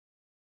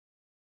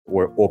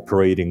or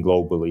operating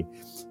globally.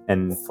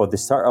 And for the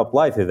Startup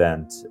Life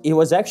event, it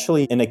was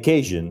actually an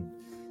occasion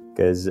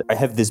because I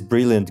have this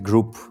brilliant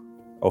group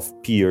of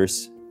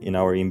peers in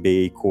our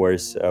MBA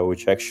course,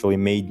 which actually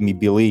made me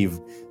believe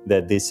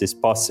that this is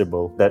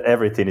possible, that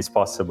everything is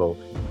possible.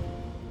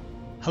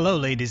 Hello,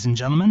 ladies and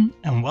gentlemen,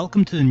 and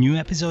welcome to the new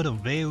episode of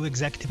VU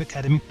Executive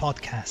Academy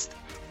podcast,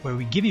 where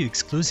we give you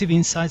exclusive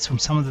insights from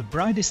some of the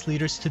brightest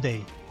leaders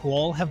today, who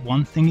all have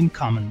one thing in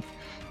common.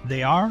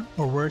 They are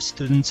or were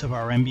students of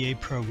our MBA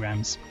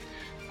programs.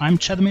 I'm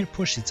Chadimir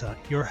Pushica,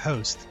 your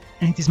host,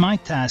 and it is my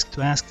task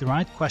to ask the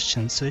right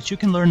questions so that you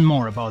can learn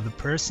more about the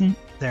person,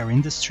 their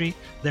industry,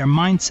 their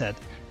mindset,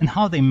 and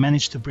how they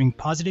manage to bring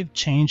positive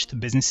change to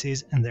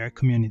businesses and their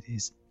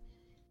communities.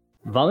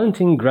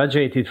 Valentin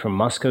graduated from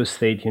Moscow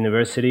State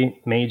University,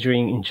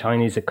 majoring in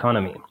Chinese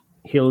economy.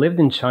 He lived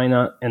in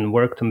China and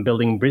worked on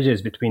building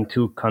bridges between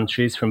two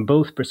countries from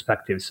both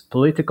perspectives,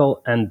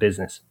 political and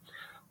business.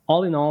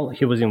 All in all,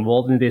 he was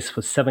involved in this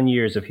for 7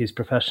 years of his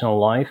professional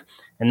life,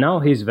 and now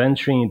he's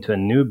venturing into a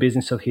new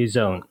business of his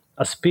own,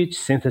 a speech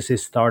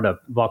synthesis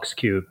startup,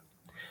 VoxCube.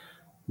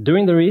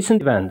 During the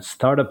recent event,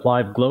 Startup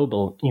Live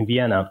Global in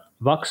Vienna,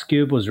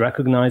 VoxCube was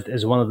recognized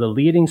as one of the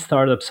leading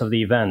startups of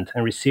the event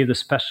and received a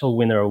special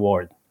winner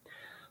award.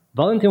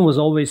 Valentin was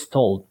always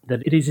told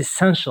that it is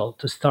essential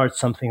to start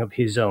something of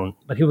his own,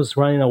 but he was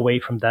running away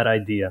from that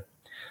idea.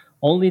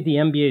 Only the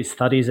MBA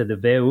studies at the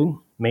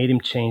VU made him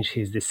change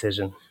his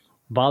decision.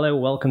 Vale,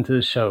 welcome to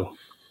the show.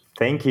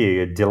 Thank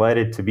you.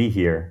 Delighted to be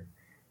here.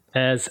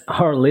 As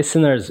our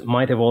listeners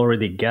might have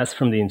already guessed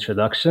from the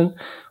introduction,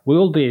 we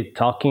will be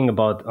talking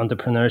about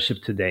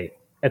entrepreneurship today,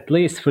 at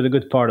least for the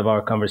good part of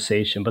our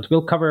conversation, but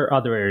we'll cover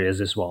other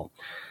areas as well.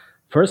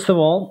 First of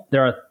all,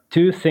 there are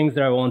two things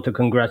that I want to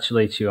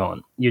congratulate you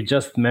on. You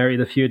just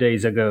married a few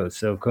days ago,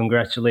 so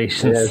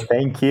congratulations. Yes,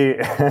 thank you.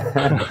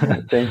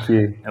 Thank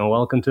you. And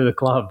welcome to the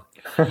club.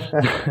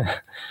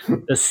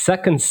 The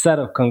second set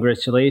of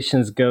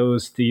congratulations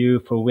goes to you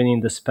for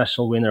winning the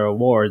Special Winner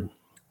Award.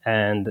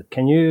 And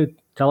can you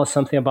tell us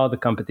something about the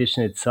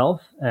competition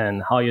itself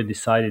and how you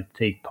decided to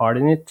take part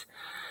in it?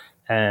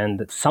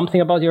 And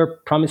something about your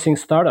promising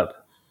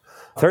startup.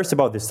 First,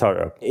 about the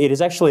startup. It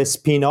is actually a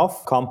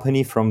spin-off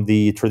company from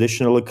the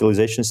traditional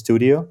localization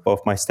studio of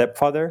my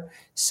stepfather.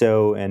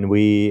 And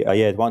we,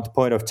 at one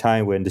point of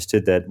time, we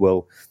understood that,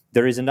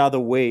 there is another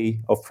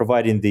way of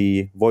providing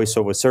the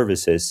voiceover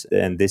services,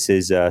 and this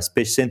is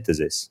speech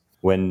synthesis.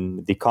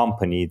 When the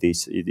company, it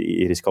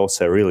is called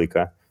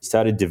Cyrillica,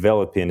 started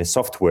developing a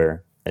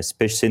software, a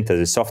speech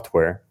synthesis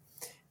software,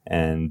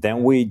 and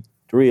then we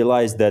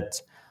realized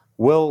that,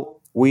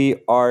 we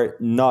are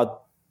not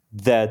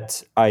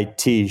that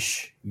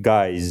IT-ish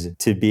guys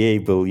to be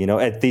able,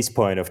 at this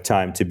point of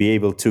time, to be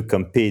able to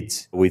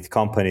compete with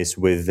companies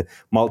with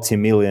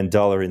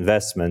multi-million-dollar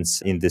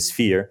investments in the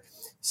sphere.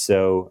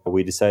 So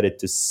we decided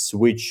to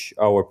switch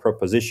our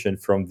proposition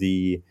from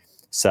the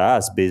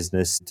SaaS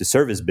business to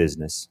service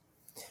business.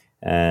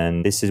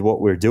 And this is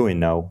what we're doing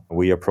now.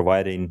 We are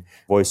providing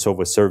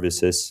voiceover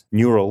services,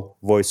 neural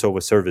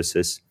voiceover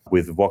services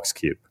with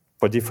VoxCube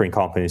for different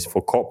companies,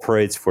 for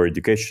corporates, for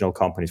educational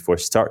companies, for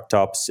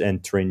startups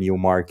entering new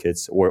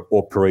markets or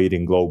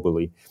operating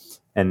globally.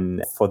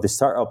 And for the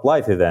Startup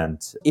Life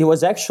event, it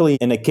was actually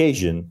an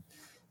occasion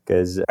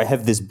because I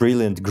have this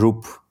brilliant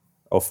group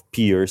of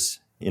peers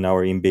in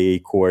our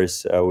MBA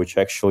course, which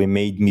actually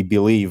made me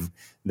believe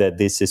that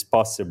this is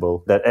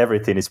possible, that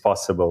everything is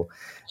possible.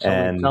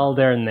 Shall we tell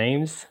their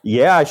names?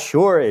 Yeah,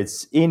 sure.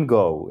 It's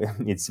Ingo,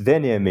 it's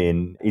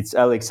Veniamin, it's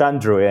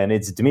Alexandru, and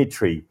it's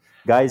Dmitry.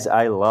 Guys,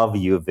 I love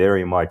you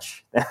very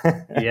much.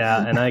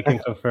 Yeah, and I can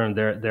confirm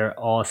they're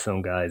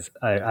awesome guys.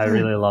 I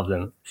really love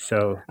them.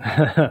 So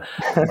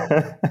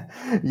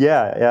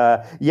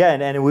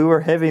and we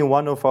were having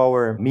one of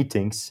our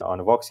meetings on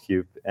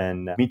VoxCube,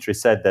 and Dmitry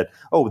said that,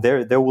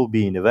 there will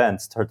be an event,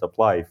 Startup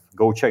Life.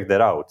 Go check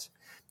that out.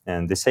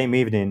 And the same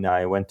evening,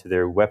 I went to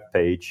their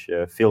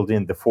webpage, filled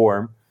in the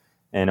form,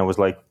 and I was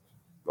like,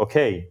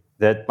 okay,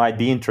 that might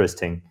be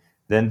interesting.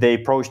 Then they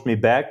approached me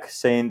back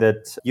saying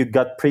that you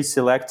got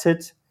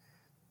pre-selected.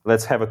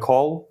 Let's have a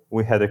call.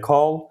 We had a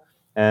call,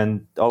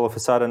 and all of a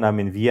sudden I'm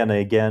in Vienna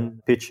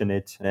again, pitching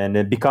it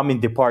and becoming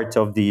the part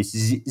of the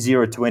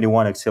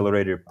 021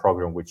 Accelerator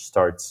program, which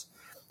starts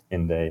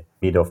in the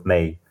mid of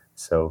May.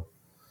 So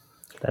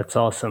that's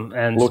awesome.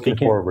 And looking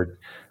forward.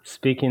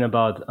 Speaking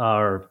about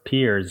our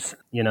peers,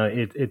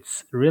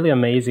 it's really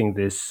amazing,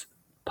 this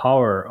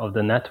power of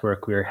the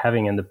network we're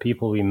having and the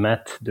people we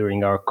met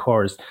during our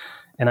course.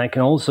 And I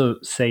can also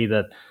say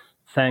that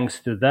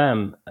thanks to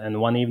them, and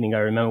one evening I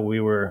remember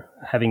we were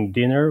having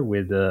dinner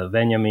with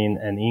Benjamin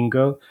and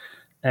Ingo,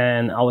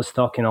 and I was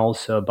talking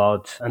also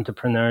about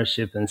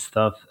entrepreneurship and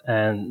stuff,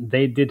 and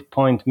they did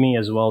point me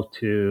as well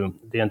to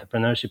the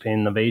Entrepreneurship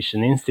and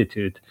Innovation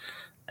Institute.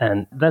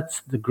 And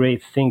that's the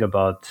great thing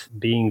about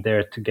being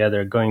there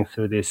together, going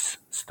through this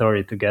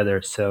story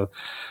together. So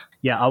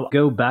yeah, I'll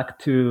go back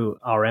to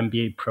our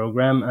MBA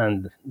program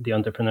and the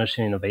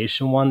Entrepreneurship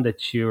Innovation one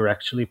that you're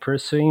actually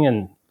pursuing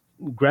and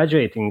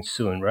graduating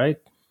soon, right?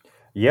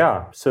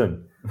 Yeah,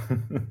 soon.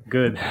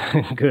 Good,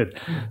 good.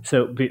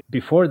 So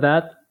before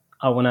that,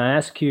 I want to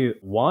ask you,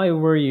 why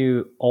were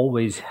you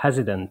always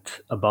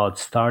hesitant about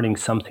starting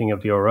something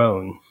of your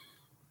own?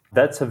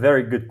 That's a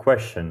very good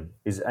question.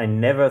 Is I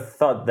never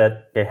thought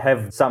that I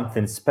have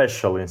something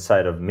special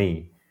inside of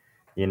me,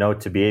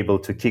 to be able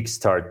to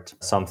kickstart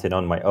something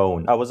on my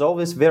own. I was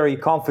always very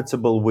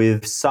comfortable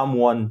with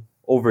someone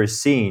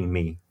overseeing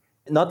me,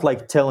 not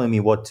like telling me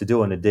what to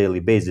do on a daily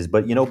basis,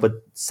 but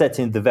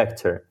setting the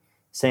vector,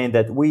 saying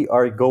that we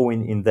are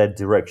going in that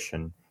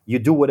direction. You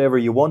do whatever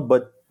you want,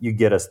 but you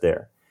get us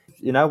there.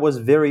 And I was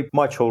very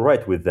much all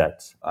right with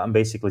that. I'm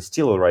basically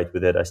still all right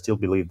with it. I still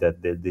believe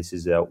that this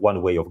is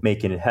one way of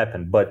making it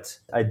happen. But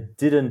I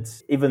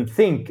didn't even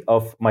think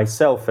of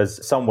myself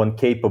as someone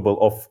capable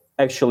of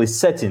actually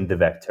setting the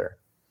vector,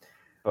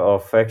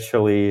 of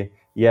actually,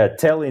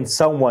 telling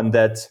someone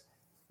that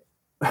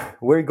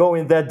we're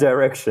going that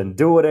direction.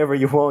 Do whatever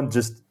you want.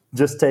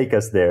 Just take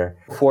us there.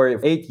 For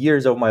 8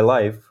 years of my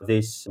life,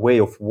 this way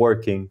of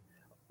working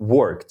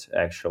worked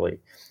actually.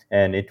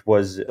 And it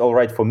was all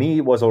right for me.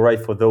 It was all right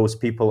for those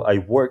people I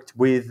worked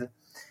with.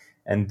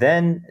 And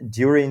then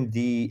during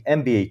the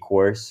MBA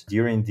course,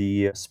 during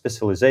the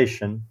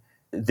specialization,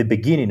 the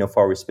beginning of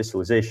our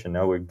specialization,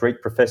 our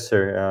great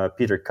professor,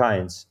 Peter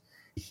Kynes,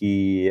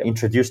 he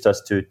introduced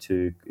us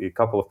to a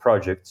couple of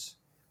projects,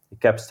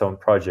 capstone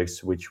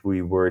projects, which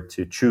we were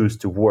to choose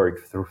to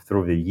work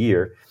through the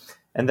year.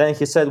 And then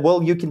he said,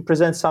 well, you can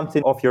present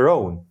something of your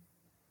own.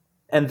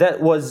 And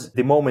that was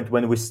the moment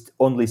when we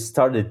only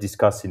started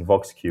discussing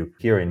VoxCube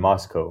here in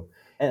Moscow.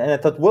 And I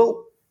thought,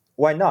 well,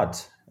 why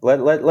not?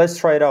 Let's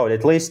try it out.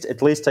 At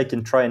least I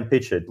can try and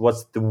pitch it.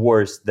 What's the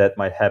worst that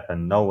might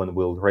happen? No one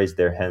will raise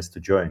their hands to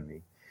join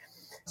me.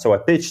 So I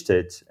pitched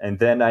it, and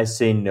then I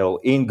seen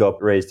Ingo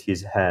raised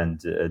his hand,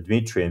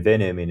 Dmitry and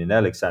Veniamin and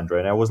Alexandra,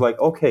 and I was like,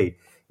 okay,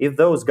 if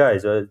those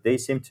guys, they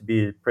seem to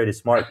be pretty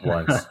smart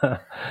ones.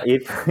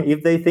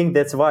 if they think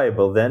that's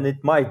viable, then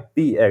it might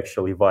be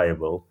actually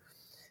viable.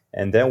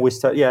 And then we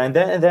start, and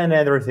then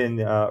everything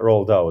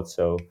rolled out.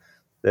 So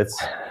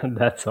that's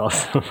That's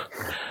awesome.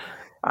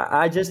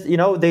 I just,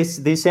 this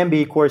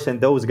MBA course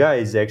and those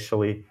guys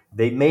actually,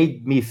 they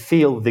made me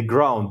feel the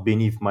ground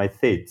beneath my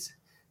feet.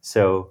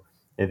 So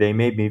they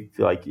made me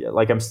feel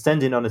like I'm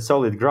standing on a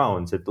solid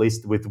ground, at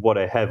least with what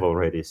I have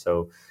already.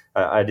 So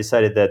I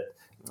decided that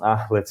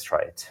let's try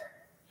it.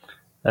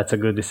 That's a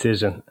good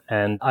decision.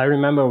 And I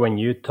remember when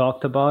you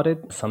talked about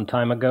it some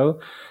time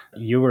ago,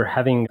 you were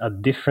having a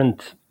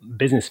different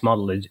business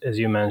model, as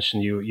you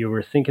mentioned. You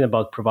were thinking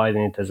about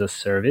providing it as a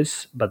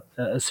service, but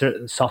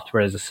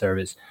software as a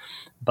service.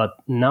 But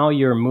now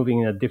you're moving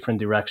in a different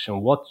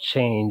direction. What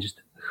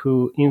changed?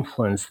 Who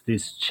influenced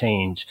this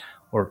change?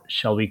 Or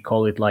shall we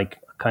call it like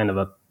kind of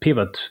a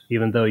pivot,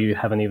 even though you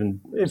haven't even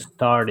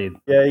started?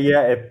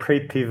 Yeah, a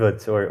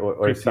pre-pivot or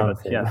Pre-pivot,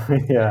 something. yeah.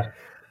 Yeah.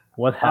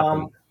 What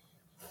happened?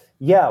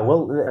 Yeah,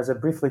 well, as I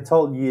briefly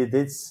told you,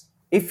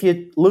 if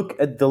you look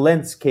at the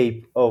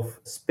landscape of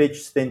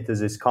speech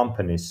synthesis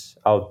companies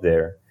out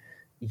there,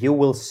 you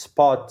will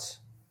spot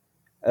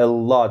a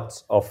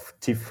lot of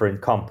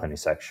different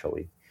companies,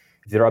 actually.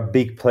 There are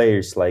big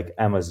players like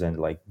Amazon,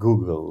 like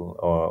Google,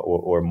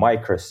 or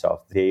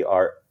Microsoft. They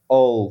are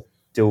all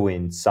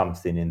doing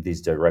something in this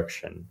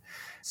direction.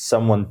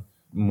 Someone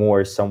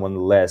more, someone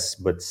less,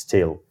 but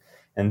still.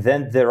 And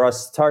then there are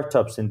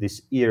startups in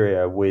this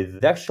area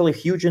with actually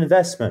huge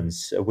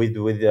investments. With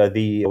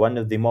the one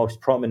of the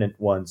most prominent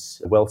ones,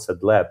 Wellsaid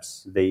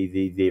Labs,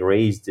 they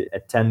raised a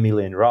 10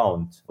 million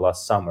round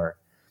last summer.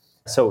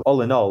 So all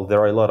in all, there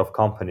are a lot of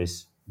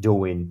companies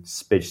doing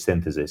speech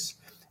synthesis,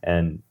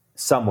 and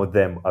some of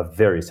them are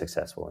very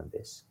successful in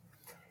this.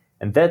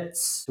 And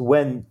that's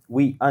when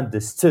we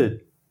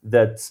understood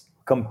that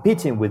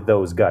competing with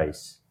those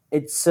guys,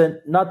 it's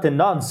not a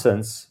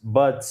nonsense,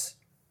 but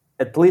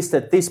at least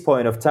at this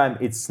point of time,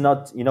 it's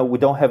not, we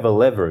don't have a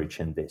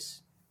leverage in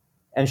this.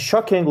 And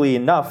shockingly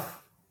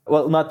enough,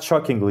 well, not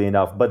shockingly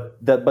enough,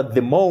 but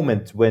the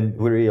moment when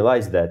we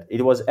realized that,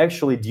 it was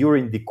actually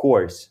during the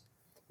course.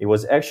 It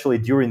was actually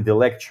during the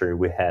lecture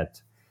we had.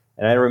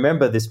 And I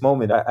remember this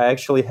moment, I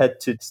actually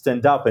had to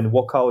stand up and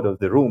walk out of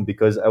the room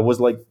because I was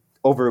like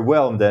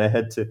overwhelmed and I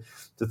had to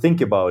think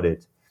about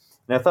it.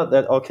 And I thought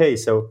that, okay,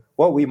 so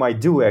what we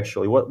might do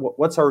actually,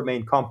 what's our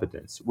main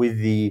competence? With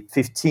the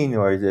 15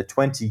 or the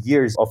 20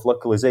 years of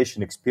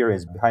localization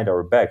experience behind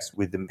our backs,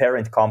 with the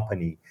parent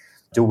company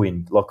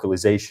doing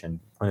localization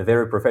on a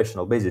very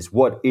professional basis,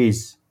 what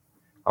is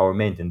our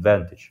main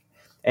advantage?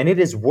 And it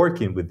is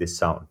working with the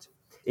sound.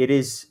 It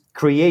is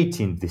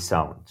creating the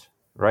sound,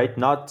 right?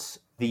 Not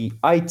the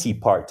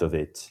IT part of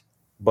it,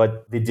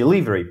 but the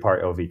delivery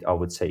part of it, I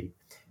would say.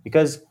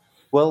 Because,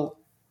 well,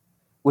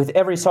 with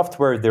every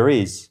software there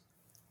is,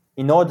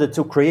 in order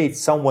to create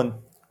someone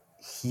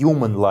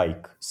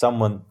human-like,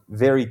 someone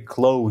very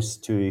close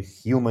to a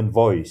human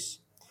voice,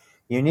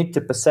 you need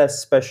to possess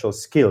special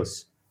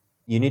skills.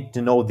 You need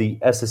to know the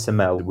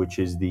SSML, which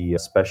is the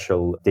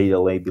special data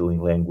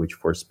labeling language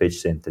for speech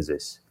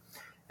synthesis.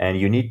 And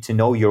you need to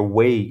know your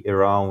way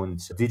around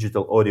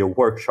digital audio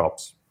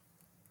workshops.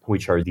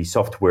 which are the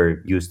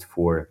software used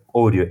for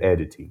audio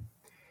editing.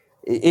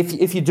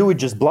 If you do it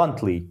just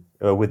bluntly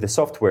with the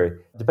software,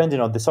 depending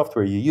on the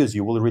software you use,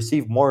 you will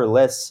receive more or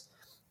less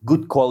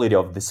good quality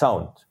of the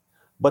sound.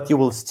 But you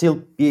will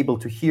still be able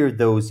to hear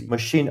those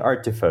machine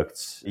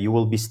artifacts. You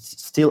will be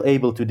still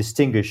able to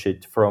distinguish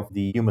it from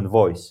the human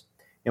voice.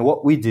 And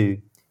what we do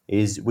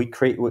is we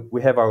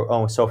have our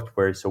own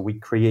software, so we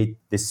create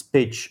the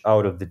speech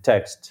out of the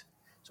text.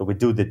 So we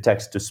do the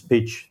text to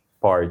speech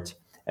part,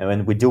 and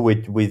then we do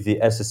it with the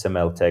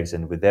SSML tags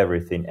and with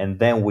everything, and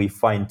then we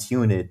fine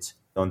tune it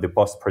on the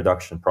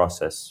post-production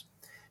process.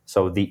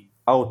 So the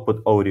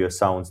output audio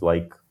sounds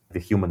like the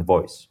human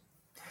voice.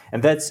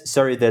 And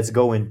that's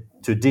going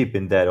too deep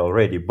in that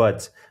already.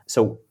 But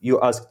so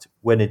you asked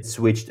when it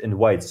switched and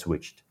why it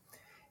switched.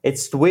 It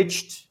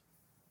switched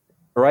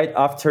right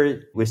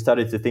after we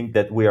started to think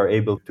that we are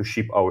able to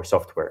ship our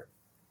software.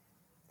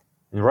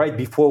 And right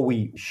before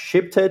we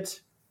shipped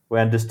it, we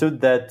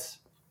understood that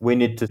we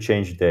need to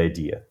change the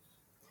idea,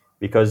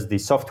 because the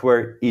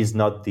software is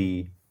not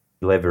the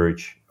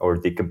leverage or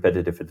the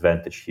competitive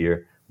advantage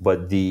here,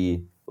 but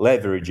the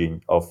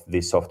leveraging of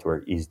the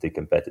software is the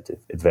competitive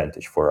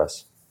advantage for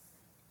us.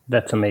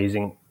 That's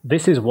amazing.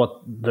 This is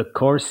what the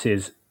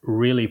courses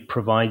really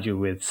provide you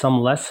with. Some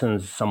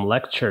lessons, some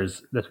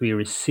lectures that we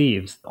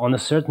receive on a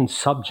certain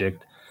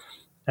subject.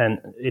 And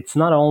it's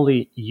not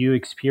only you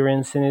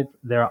experiencing it,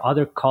 there are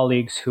other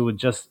colleagues who would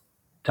just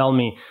tell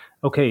me,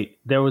 okay,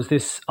 there was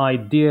this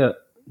idea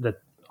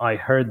that I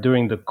heard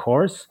during the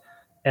course,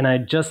 and I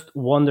just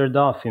wandered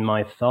off in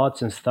my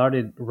thoughts and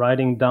started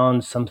writing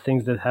down some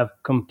things that have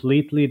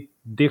completely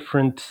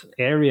different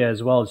area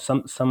as well,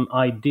 some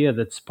idea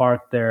that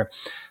sparked their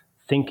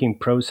thinking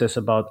process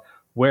about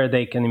where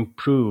they can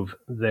improve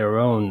their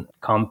own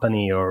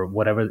company or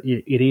whatever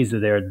it is that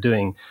they're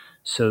doing.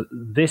 So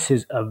this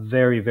is a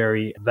very,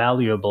 very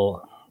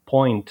valuable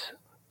point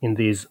in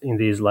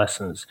these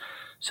lessons.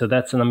 So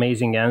that's an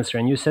amazing answer.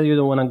 And you said you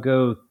don't want to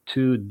go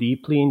too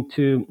deeply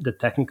into the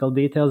technical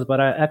details, but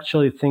I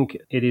actually think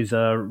it is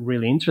a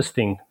really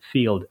interesting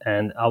field.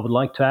 And I would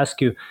like to ask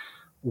you,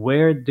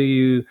 where do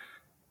you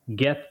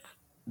get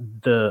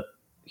the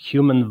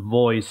human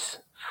voice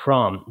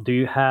from? Do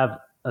you have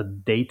a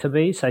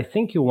database? I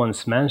think you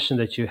once mentioned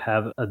that you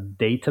have a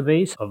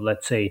database of,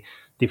 let's say,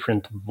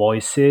 different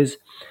voices.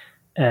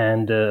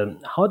 And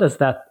how does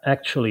that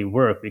actually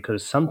work?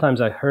 Because sometimes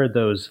I heard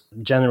those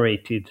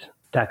generated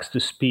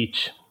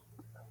text-to-speech,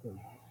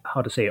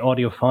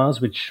 audio files,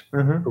 which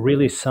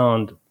really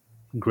sound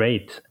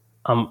great.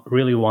 I'm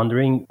really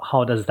wondering,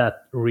 how does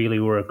that really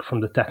work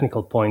from the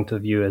technical point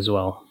of view as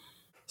well?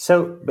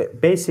 So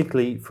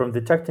basically, from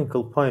the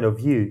technical point of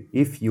view,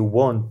 if you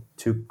want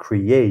to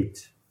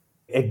create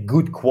a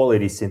good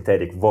quality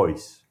synthetic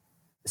voice,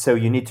 so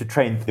you need to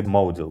train the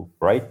model,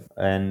 right?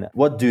 And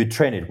what do you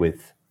train it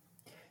with?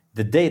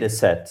 The data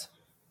set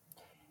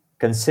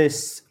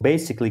consists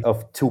basically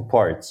of two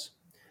parts.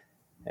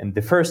 And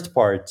the first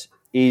part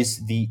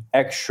is the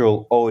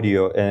actual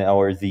audio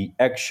or the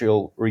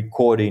actual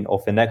recording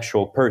of an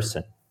actual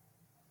person.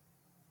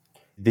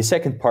 The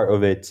second part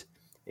of it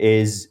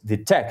is the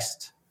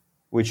text,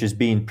 which is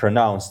being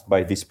pronounced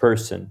by this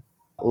person,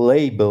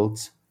 labeled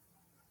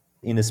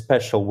in a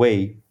special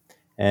way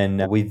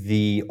and with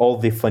all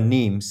the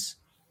phonemes,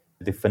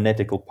 the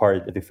phonetical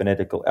part, the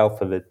phonetical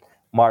alphabet,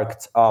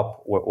 marked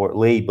up or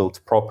labeled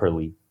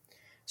properly.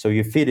 So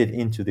you feed it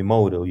into the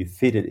model, you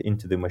feed it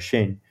into the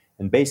machine,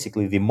 and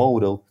basically the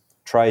model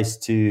tries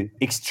to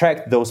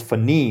extract those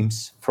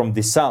phonemes from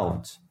the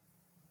sound.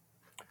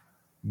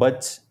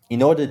 But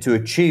in order to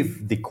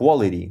achieve the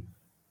quality,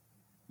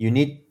 you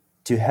need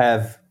to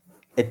have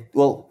it.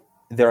 Well,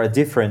 there are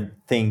different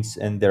things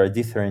and there are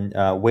different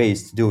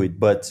ways to do it,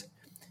 but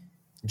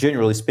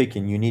generally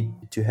speaking, you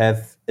need to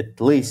have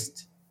at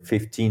least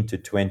 15 to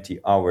 20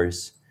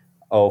 hours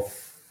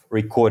of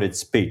recorded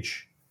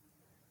speech.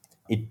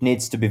 It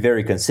needs to be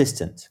very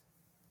consistent.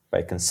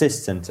 By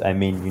consistent, I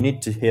mean you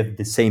need to have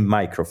the same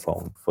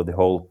microphone for the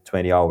whole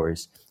 20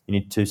 hours. You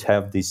need to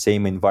have the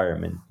same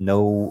environment,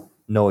 no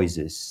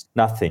noises,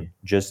 nothing,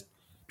 just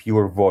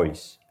pure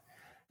voice.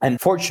 And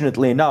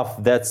fortunately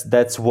enough,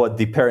 that's what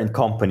the parent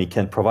company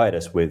can provide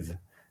us with,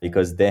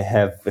 because they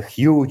have a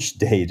huge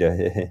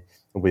data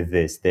with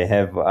this. They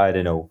have,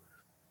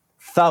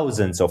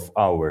 thousands of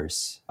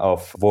hours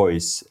of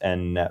voice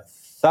and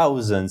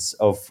thousands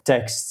of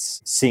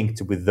texts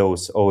synced with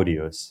those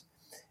audios.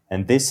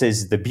 And this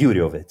is the beauty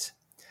of it.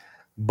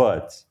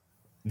 But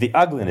the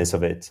ugliness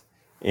of it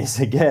is,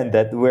 again,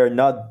 that we're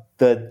not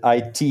the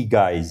IT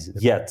guys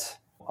yet.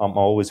 I'm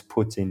always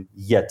putting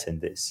yet in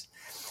this.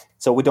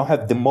 So we don't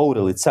have the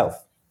model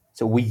itself.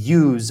 So we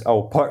use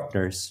our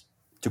partners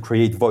to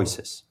create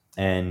voices.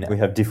 And we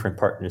have different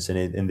partners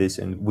in this,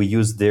 and we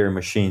use their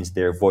machines,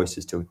 their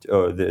voices,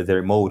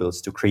 their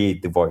models to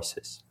create the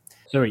voices.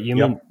 Sorry, you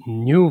mean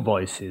new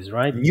voices,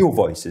 right? New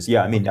voices,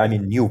 yeah. I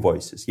mean new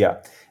voices,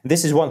 yeah.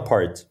 This is one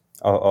part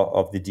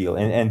of the deal.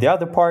 And the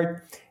other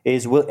part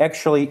is we'll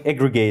actually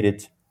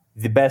aggregate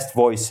the best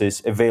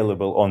voices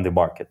available on the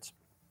market.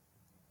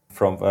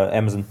 from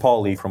Amazon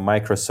Poly, from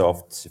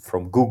Microsoft,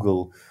 from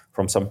Google,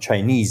 from some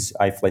Chinese,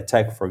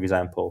 iFlyTech, for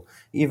example,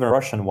 even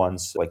Russian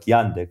ones like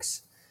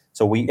Yandex.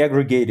 So we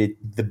aggregated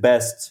the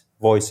best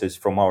voices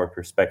from our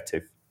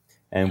perspective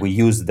and we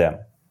use them.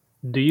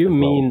 Do you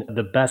mean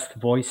the best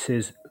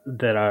voices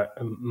that are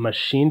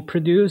machine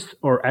produced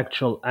or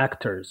actual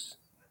actors?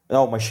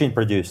 No, machine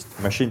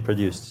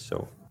produced.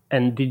 So,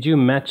 and did you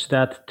match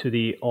that to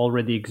the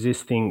already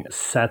existing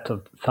set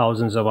of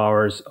thousands of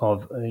hours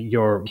of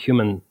your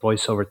human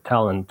voiceover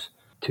talent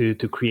to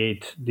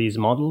create these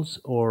models?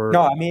 Or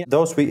no, I mean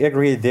those we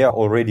agree they are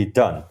already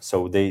done.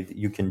 So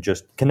you can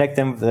just connect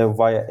them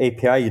via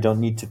API. You don't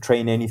need to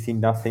train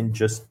anything, nothing.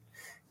 Just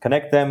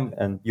connect them,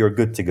 and you're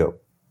good to go.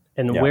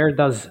 And where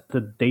does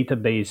the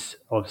database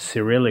of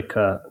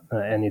Cyrillica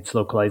and its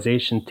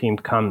localization team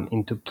come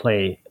into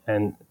play?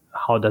 And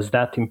how does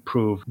that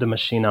improve the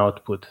machine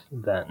output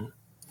then?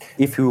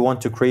 If we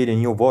want to create a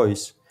new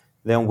voice,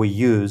 then we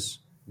use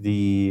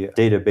the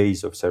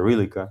database of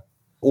Cyrillica,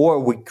 or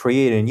we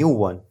create a new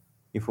one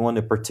if we want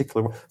a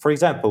particular. For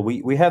example,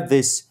 we have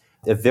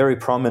a very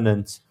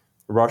prominent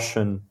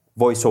Russian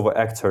voiceover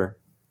actor.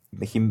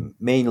 He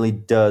mainly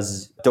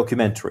does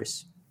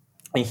documentaries,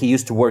 and he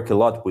used to work a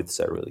lot with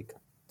Cyrillica.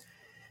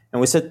 And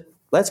we said,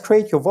 let's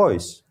create your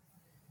voice.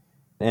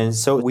 And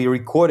so we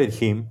recorded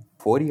him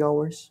 40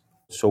 hours.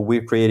 So we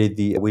recorded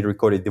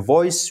the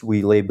voice,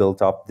 we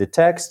labeled up the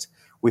text,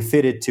 we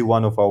fed it to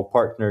one of our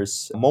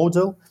partners'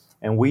 model,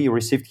 and we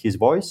received his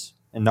voice.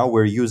 And now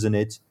we're using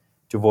it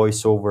to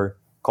voice over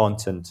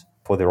content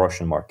for the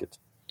Russian market.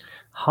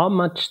 How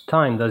much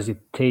time does it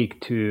take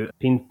to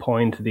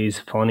pinpoint these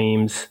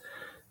phonemes,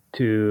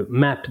 to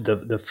map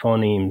the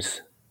phonemes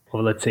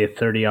of, let's say, a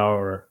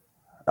 30-hour?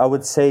 I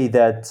would say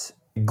that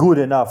good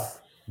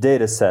enough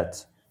data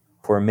set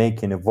for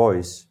making a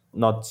voice,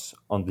 not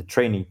on the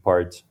training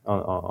part,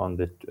 on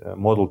the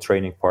model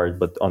training part,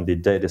 but on the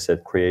data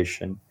set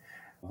creation,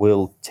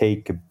 will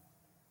take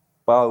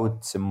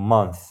about a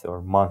month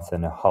or month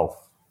and a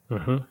half.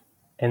 Mm-hmm.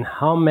 And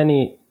how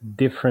many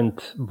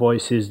different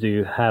voices do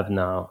you have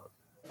now?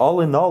 All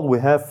in all, we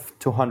have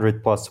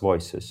 200 plus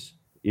voices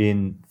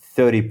in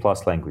 30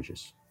 plus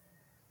languages.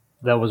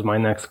 That was my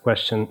next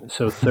question.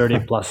 So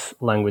 30 plus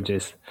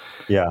languages.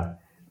 Yeah.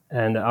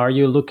 And are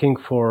you looking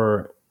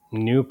for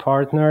new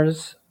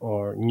partners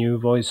or new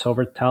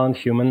voiceover talent,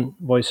 human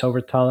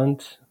voiceover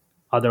talent,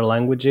 other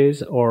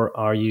languages, or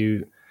are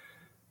you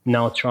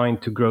now trying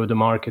to grow the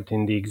market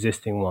in the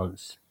existing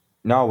ones?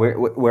 No,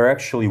 we're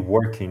actually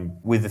working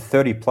with the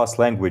 30 plus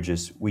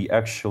languages. We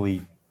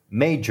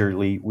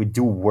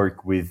do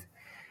work with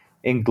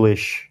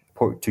English,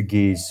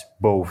 Portuguese,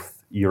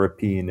 both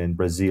European and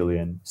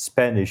Brazilian,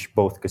 Spanish,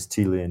 both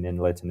Castilian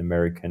and Latin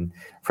American,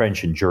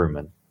 French and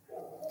German.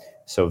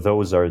 So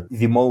those are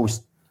the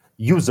most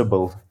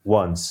usable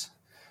ones.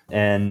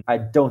 And I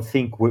don't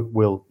think we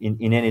will,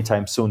 in any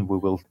time soon, we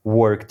will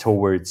work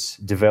towards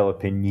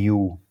developing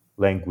new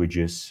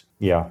languages.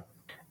 Yeah.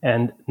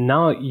 And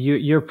now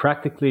you're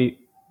practically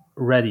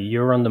ready.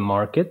 You're on the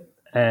market.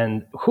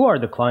 And who are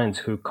the clients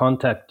who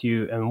contact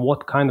you, and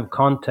what kind of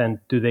content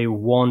do they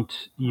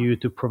want you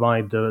to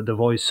provide the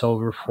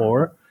voiceover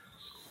for?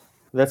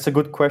 That's a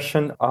good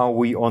question. Are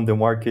we on the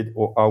market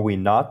or are we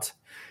not?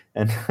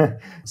 And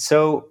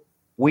so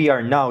we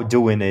are now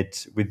doing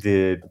it with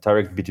the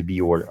direct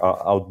B2B or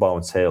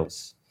outbound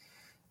sales.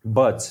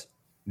 But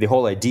the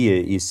whole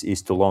idea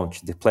is to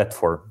launch the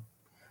platform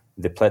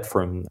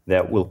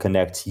that will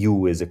connect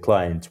you as a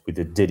client with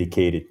a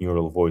dedicated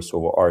neural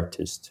voiceover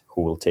artist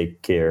who will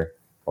take care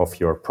of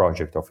your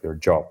project, of your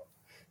job.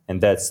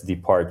 And that's the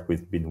part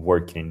we've been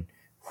working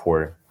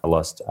for the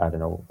last,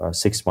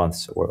 6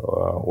 months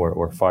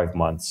or 5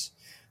 months.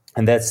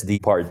 And that's the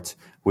part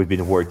we've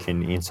been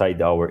working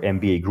inside our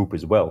MBA group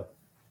as well.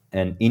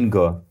 And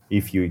Ingo,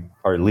 if you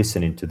are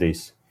listening to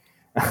this,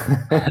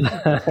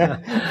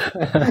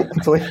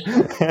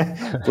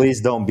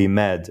 please don't be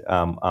mad.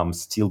 I'm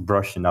still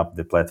brushing up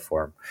the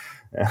platform.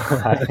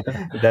 I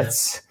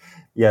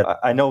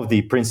know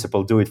the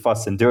principle, do it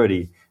fast and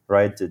dirty,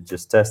 right?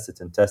 Just test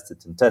it and test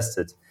it and test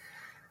it.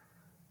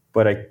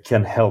 But I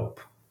can help,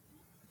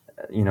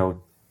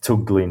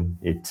 toggling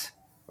it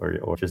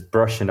or just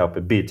brushing up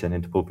a bit, and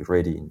it will be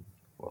ready in,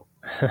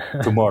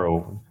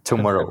 tomorrow.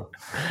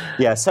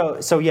 Yeah.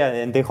 So yeah,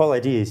 and the whole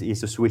idea is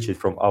to switch it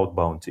from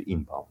outbound to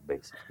inbound,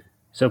 basically.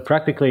 So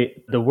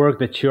practically the work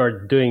that you are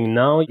doing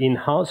now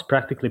in-house,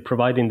 practically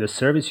providing the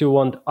service, you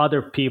want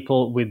other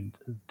people with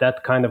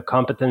that kind of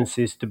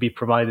competencies to be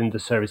providing the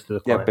service to the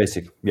client.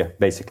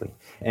 Basically.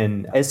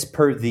 And as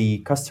per the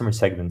customer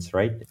segments,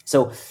 right?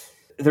 So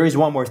there is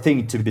one more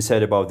thing to be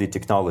said about the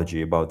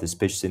technology, about the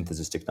speech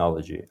synthesis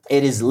technology.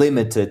 It is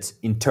limited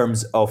in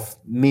terms of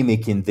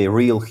mimicking the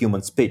real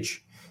human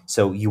speech.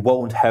 So you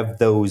won't have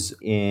those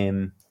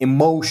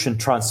emotion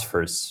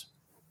transfers,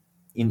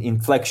 in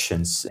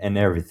inflections and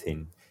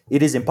everything.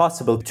 It is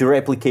impossible to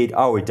replicate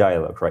our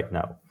dialogue right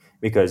now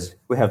because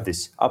we have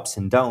these ups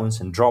and downs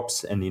and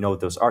drops and,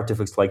 those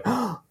artifacts like,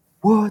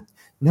 what?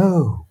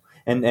 No.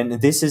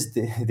 And this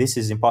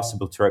is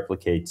impossible to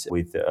replicate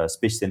with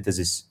speech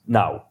synthesis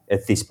now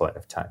at this point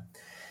of time.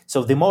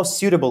 So the most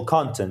suitable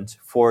content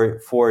for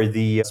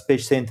the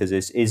speech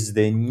synthesis is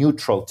the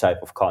neutral type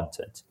of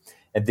content.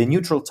 And the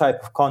neutral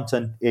type of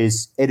content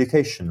is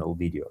educational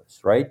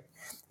videos, right?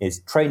 It's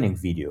training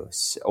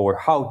videos or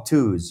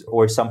how-tos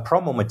or some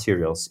promo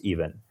materials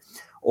even.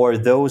 Or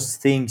those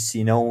things,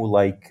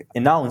 like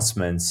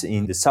announcements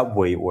in the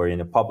subway or in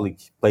the public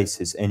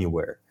places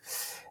anywhere.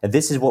 And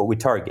this is what we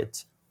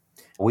target.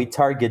 We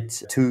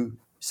target two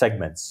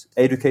segments,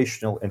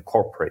 educational and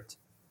corporate.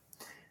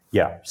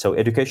 Yeah, so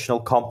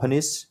educational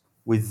companies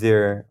with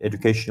their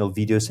educational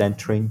videos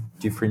entering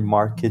different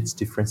markets,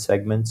 different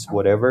segments,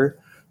 whatever.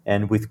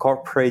 And with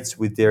corporates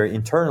with their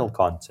internal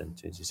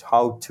content. This is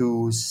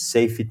how-tos,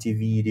 safety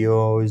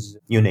videos,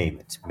 you name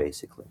it,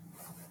 basically.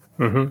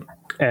 Mm-hmm.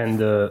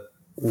 And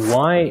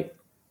why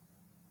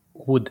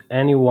would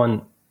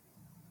anyone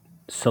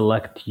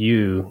select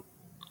you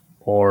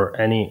or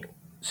any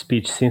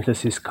speech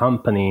synthesis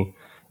company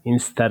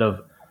instead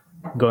of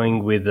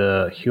going with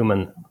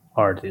human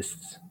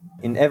artists?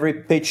 In every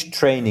pitch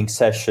training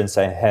sessions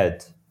I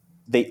had,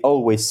 they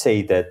always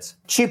say that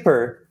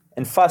cheaper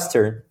and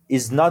faster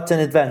is not an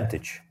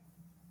advantage.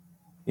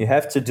 You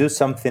have to do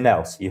something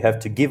else. You have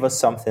to give us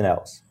something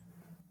else.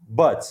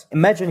 But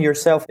imagine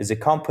yourself as a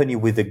company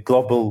with a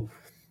global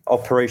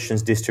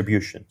operations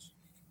distributions,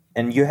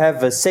 and you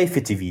have a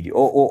safety video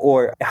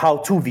or a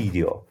how-to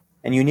video,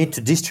 and you need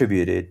to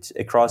distribute it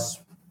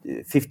across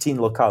 15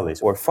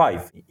 locales or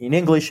 5 in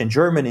English, in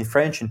German, in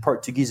French, in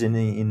Portuguese, and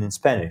in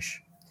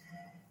Spanish.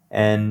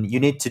 And you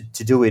need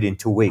to do it in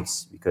 2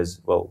 weeks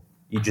because, well,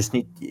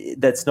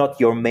 that's not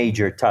your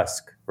major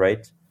task,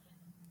 right?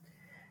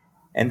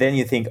 And then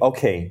you think,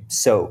 okay,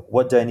 so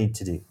what do I need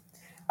to do?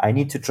 I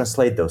need to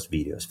translate those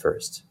videos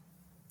first.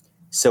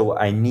 So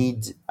I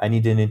need an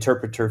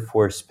interpreter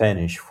for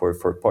Spanish, for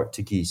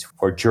Portuguese,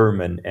 for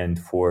German, and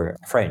for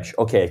French.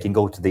 Okay, I can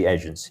go to the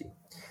agency.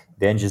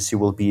 The agency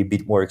will be a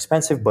bit more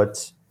expensive,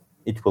 but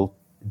it will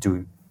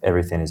do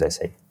everything as I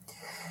say.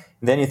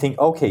 Then you think,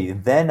 okay,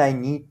 then I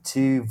need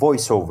to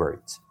voice over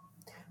it.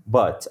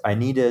 But I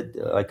need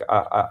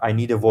I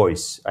need a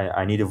voice.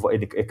 I need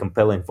a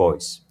compelling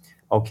voice.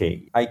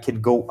 Okay, I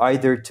can go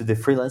either to the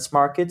freelance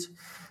market,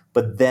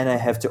 but then I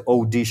have to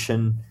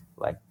audition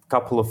like a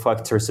couple of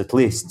actors at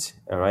least,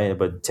 all right,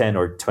 about 10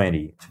 or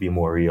 20 to be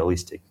more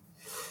realistic.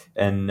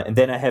 And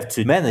then I have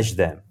to manage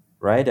them,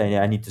 right?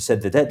 I need to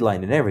set the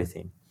deadline and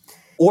everything.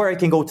 Or I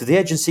can go to the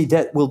agency.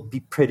 That will be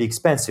pretty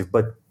expensive,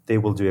 but they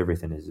will do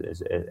everything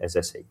as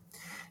I say.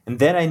 And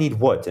then I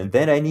need what? And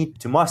then I need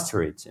to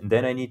master it. And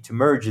then I need to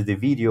merge the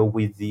video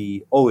with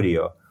the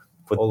audio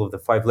for all of the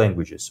 5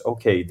 languages.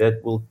 Okay,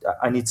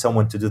 I need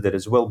someone to do that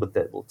as well, but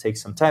that will take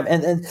some time.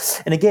 And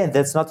again,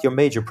 that's not your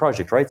major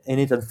project, right? And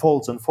it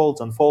unfolds.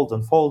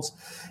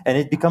 And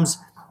it becomes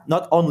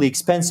not only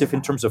expensive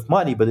in terms of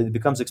money, but it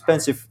becomes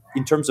expensive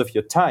in terms of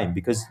your time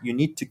because you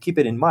need to keep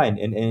it in mind.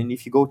 And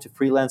if you go to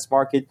freelance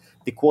market,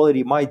 the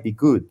quality might be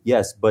good,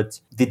 yes, but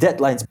the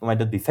deadlines might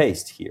not be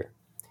faced here.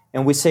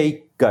 And we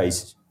say,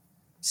 guys,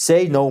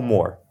 say no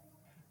more.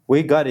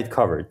 We got it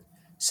covered.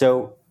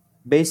 So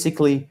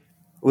basically,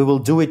 we will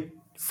do it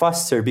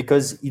faster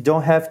because you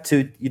don't have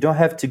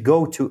to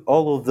go to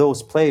all of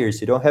those players.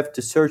 You don't have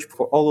to search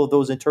for all of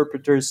those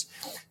interpreters,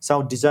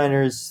 sound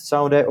designers,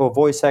 sound or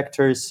voice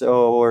actors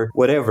or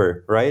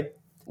whatever, right?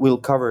 We'll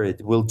cover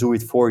it. We'll do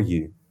it for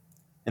you.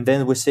 And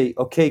then we say,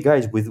 okay,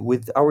 guys,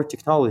 with our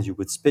technology,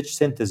 with speech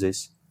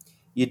synthesis,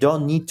 you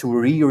don't need to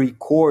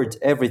re-record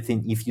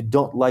everything if you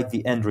don't like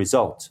the end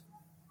result.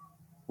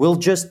 We'll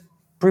just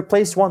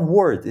replace one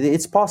word.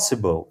 It's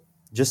possible.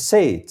 Just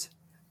say it.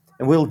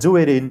 And we'll do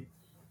it in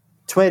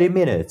 20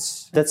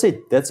 minutes. That's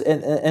it.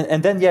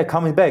 And then, yeah,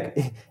 coming back,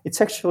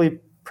 it's actually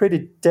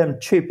pretty damn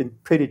cheap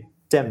and pretty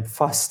damn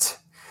fast.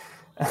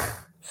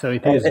 So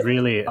it is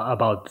really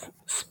about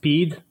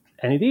speed,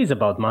 and it is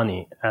about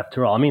money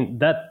after all. I mean,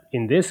 that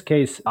in this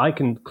case, I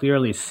can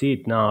clearly see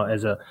it now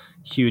as a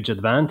huge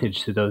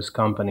advantage to those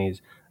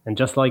companies. And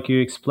just like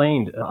you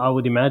explained, I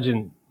would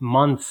imagine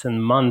months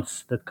and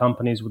months that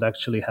companies would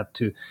actually have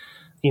to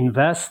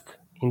invest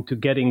into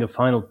getting a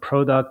final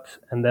product,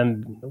 and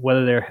then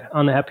whether they're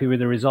unhappy with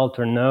the result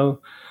or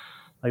no,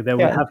 like they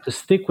would have to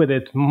stick with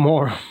it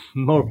more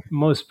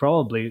most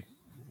probably.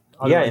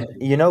 Otherwise,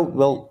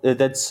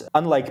 that's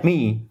unlike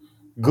me.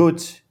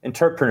 Good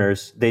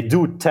entrepreneurs, they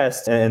do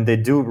test and they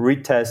do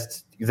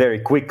retest very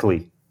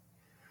quickly.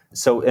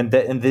 So and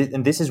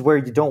this is where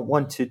you don't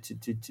want to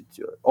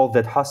all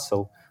that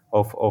hustle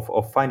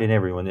of finding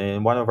everyone.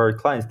 And one of our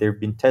clients, they've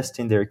been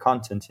testing their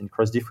content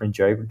across different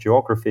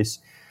geographies,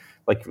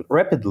 like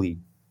rapidly,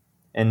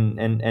 and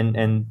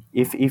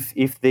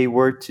if they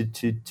were to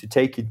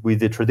take it with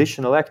the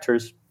traditional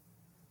actors,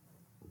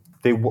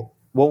 they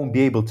won't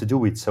be able to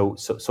do it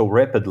so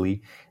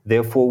rapidly.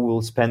 Therefore,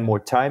 we'll spend more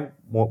time,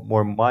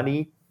 more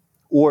money,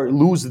 or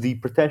lose the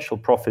potential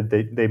profit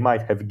they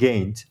might have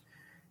gained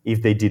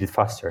if they did it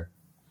faster.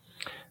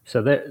 So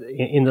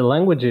in the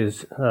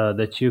languages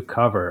that you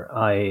cover,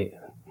 I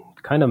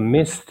kind of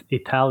missed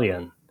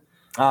Italian.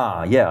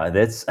 Yeah,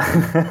 that's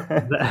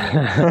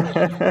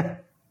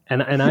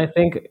and I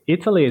think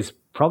Italy is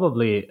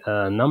probably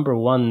number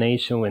one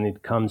nation when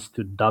it comes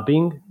to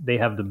dubbing. They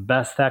have the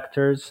best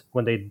actors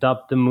when they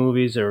dub the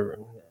movies or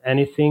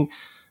anything.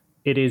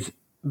 It is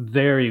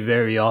very,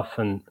 very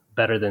often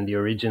better than the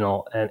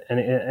original, and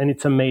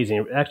it's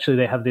amazing. Actually,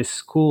 they have this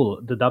school,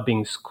 the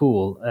dubbing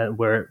school,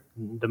 where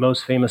the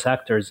most famous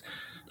actors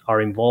are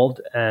involved,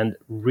 and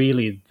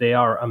really they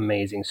are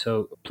amazing.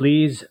 So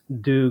please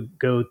do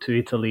go to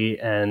Italy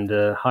and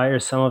hire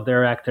some of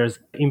their actors,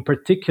 in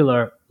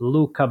particular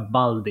Luca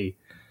Baldi.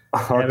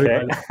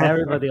 okay.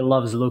 Everybody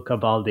loves Luca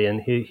Baldi, and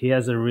he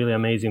has a really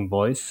amazing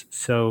voice.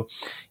 So,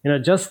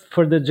 just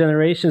for the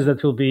generations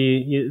that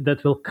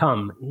will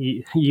come,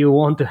 you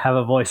want to have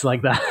a voice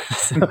like that.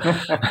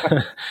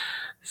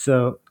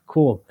 So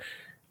cool.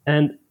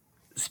 And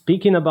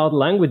speaking about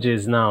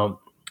languages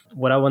now,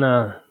 what I want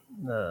to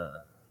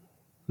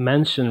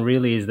mention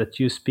really is that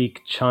you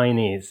speak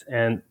Chinese,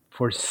 and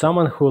for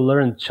someone who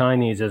learned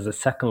Chinese as a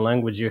second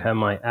language, you have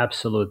my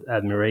absolute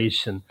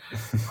admiration.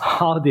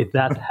 How did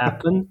that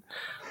happen?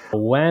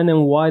 When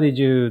and why did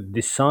you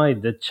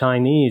decide that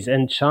Chinese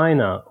and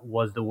China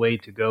was the way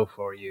to go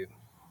for you?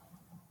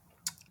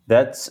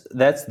 That's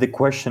the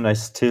question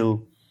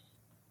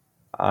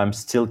I'm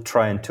still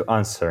trying to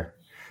answer.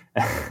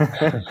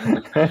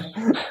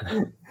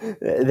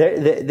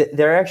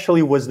 There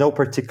actually was no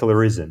particular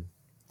reason.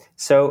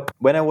 So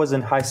when I was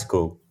in high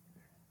school,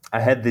 I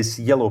had this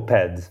yellow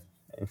pad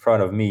in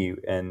front of me,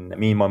 and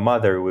me and my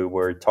mother, we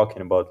were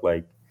talking about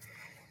like,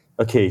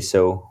 okay,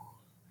 so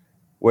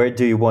what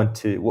do you want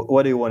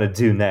to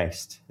do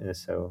next?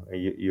 So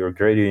you're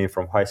graduating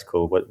from high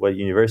school. What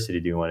university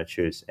do you want to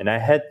choose? And I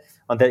had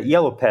on that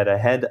yellow pad, I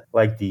had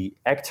like the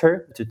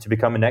actor to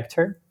become an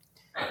actor,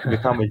 to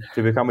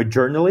become a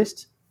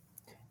journalist,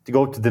 to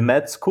go to the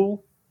med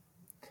school,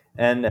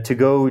 and to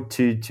go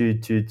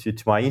to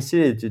my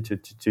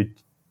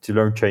institute to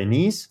learn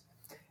Chinese,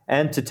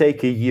 and to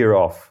take a year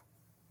off.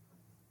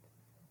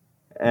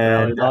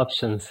 And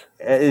options.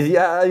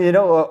 Yeah, and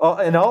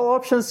all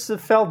options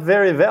felt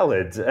very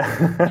valid.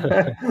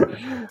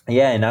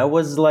 Yeah, and I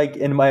was like,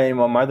 and my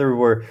mother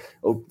were,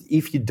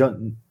 if you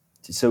don't,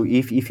 so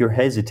if you're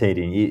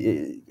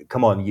hesitating,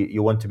 come on,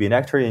 you want to be an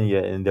actor,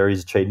 and there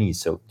is Chinese,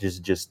 so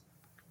just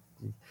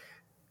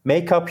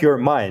make up your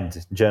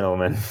mind,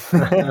 gentlemen.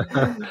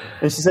 And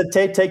she said,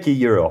 take a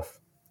year off.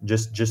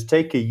 Just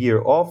take a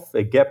year off,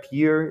 a gap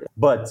year.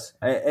 But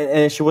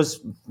and she was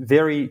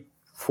very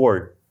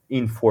for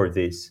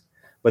this.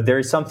 But there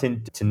is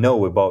something to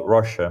know about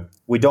Russia.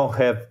 We don't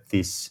have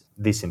this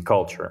in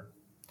culture.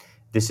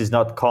 This is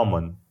not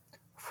common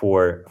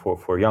for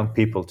young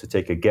people to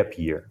take a gap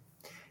year,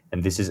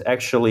 and this is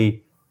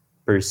actually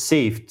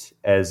perceived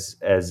as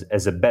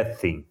a bad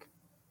thing.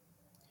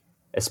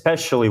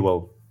 Especially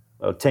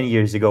 10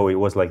 years ago, it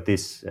was like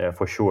this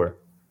for sure.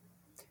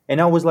 And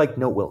I was like,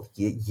 no,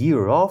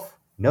 year off?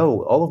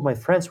 No, all of my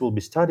friends will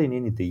be studying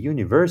in the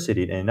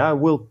university, and I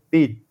will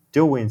be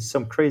doing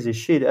some crazy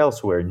shit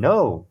elsewhere.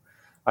 No,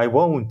 I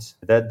won't.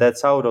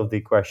 That's out of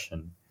the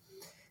question.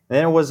 And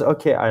then it was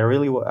okay. I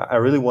really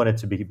wanted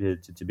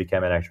to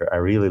become an actor. I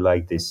really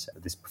like this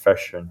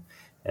profession,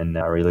 and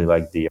I really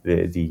like the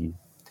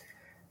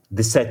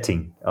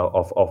setting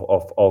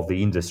of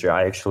the industry.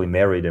 I actually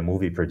married a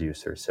movie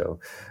producer, so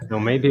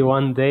maybe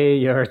one day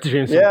your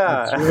dreams will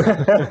come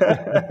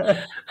true.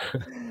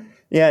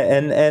 Yeah,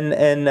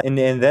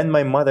 and then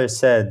my mother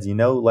said,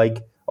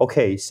 like,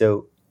 okay,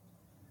 so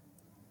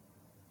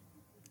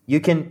you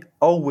can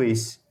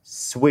always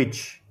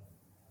switch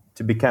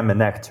to become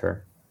an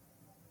actor,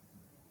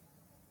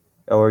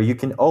 or you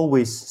can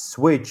always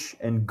switch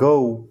and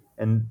go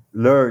and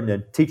learn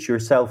and teach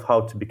yourself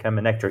how to become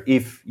an actor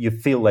if you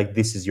feel like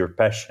this is your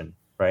passion,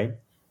 right?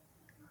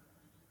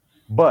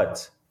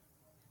 But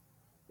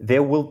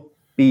there will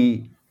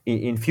be,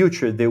 in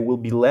future, there will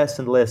be less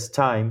and less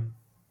time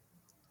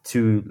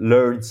to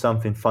learn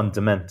something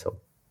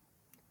fundamental,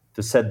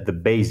 to set the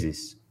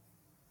basis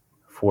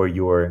for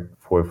your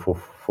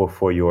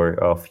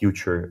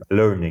future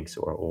learnings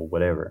or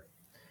whatever.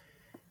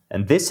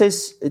 And this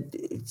is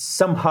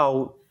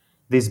somehow,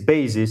 this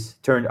basis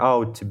turned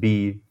out to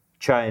be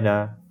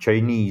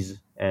Chinese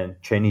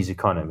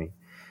economy.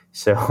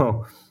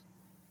 So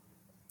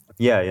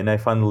yeah, and I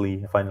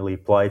finally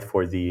applied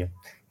for the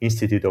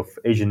Institute of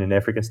Asian and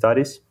African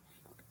Studies,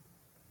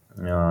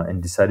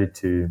 and decided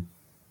to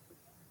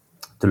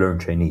learn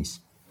Chinese.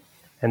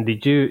 And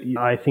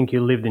I think you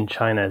lived in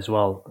China as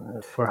well.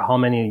 For how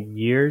many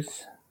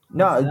years?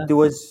 No, it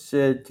was.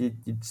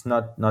 It's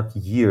not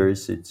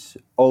years. It's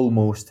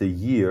almost a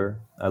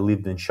year. I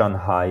lived in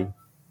Shanghai,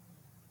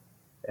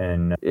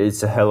 and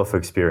it's a hell of an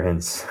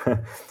experience.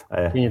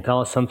 Can you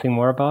tell us something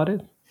more about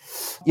it?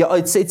 Yeah,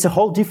 it's a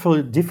whole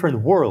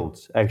different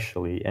world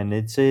actually, and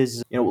it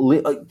is,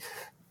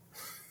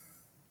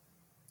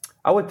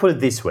 I would put it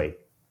this way.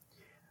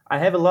 I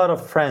have a lot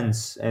of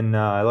friends and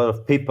a lot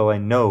of people I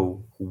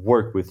know who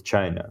work with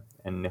China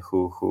and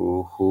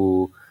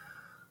who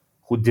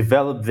who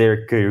develop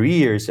their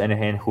careers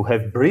and who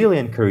have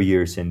brilliant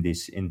careers in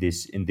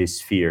this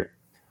sphere,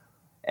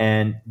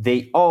 and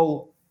they're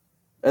all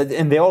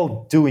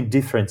doing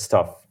different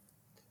stuff.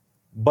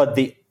 But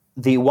the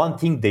one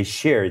thing they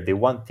share, the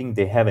one thing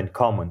they have in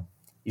common,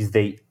 is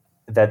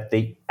that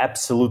they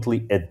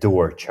absolutely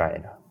adore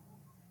China.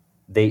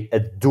 They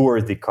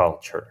adore the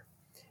culture,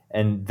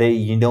 and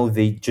they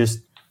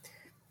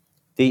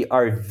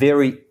are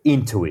very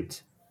into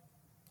it.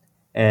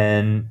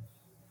 And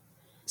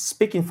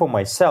speaking for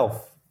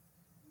myself,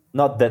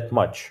 not that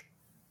much.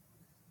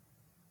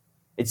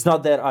 It's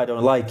not that I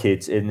don't like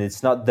it, and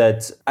it's not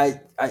that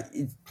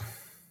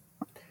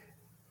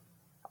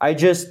I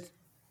just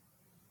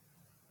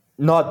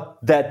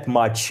not that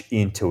much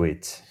into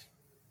it,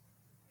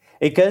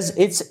 because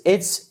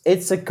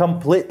it's a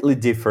completely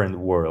different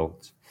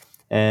world,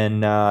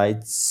 and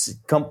it's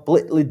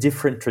completely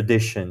different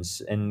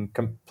traditions and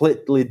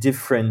completely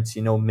different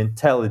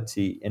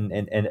mentality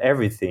and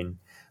everything,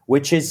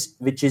 which is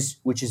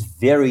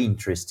very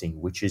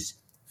interesting, which is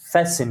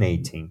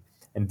fascinating.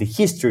 And the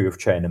history of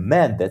China,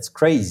 man, that's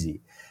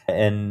crazy.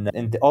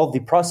 And all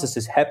the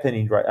processes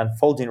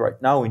unfolding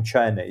right now in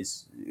China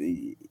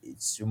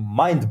it's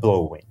mind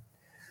blowing.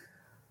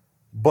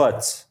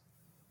 But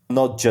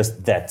not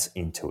just that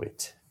into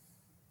it.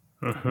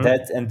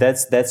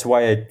 That's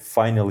why I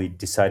finally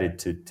decided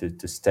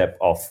to step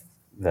off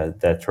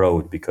that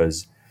road,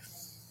 because.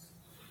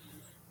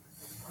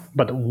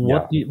 But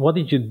what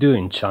did you do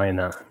in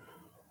China?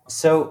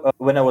 So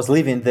when I was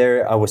living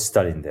there, I was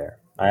studying there.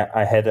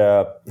 I had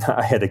a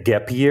I had a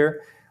gap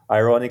year,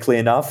 ironically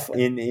enough,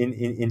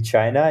 in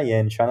China,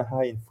 in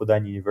Shanghai, in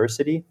Fudan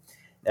University.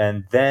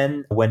 And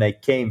then when I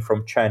came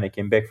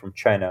back from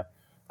China,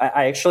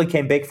 I actually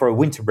came back for a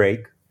winter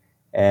break,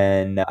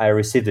 and I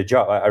received a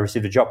job. I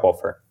received a job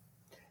offer,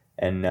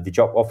 and the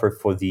job offer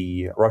for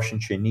the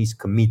Russian-Chinese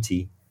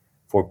Committee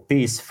for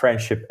Peace,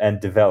 Friendship, and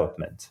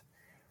Development.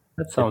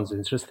 That sounds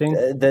interesting.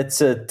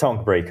 That's a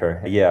tongue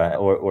breaker, yeah.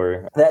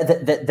 Or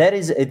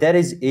that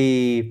is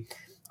a,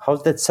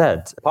 how's that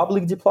said?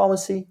 Public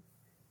diplomacy,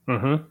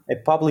 a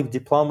public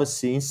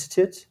diplomacy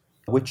institute,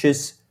 which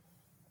is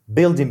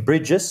building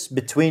bridges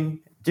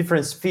between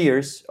different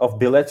spheres of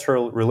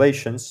bilateral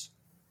relations,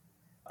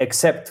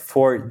 except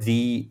for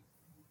the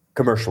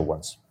commercial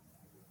ones.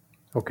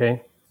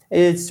 Okay.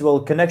 It's,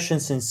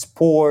 connections in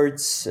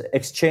sports,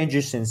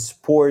 exchanges in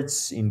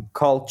sports, in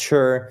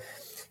culture,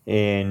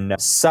 in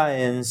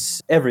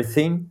science,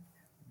 everything,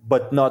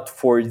 but not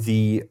for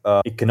the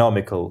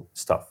economical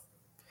stuff.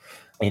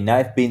 And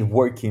I've been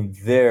working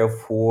there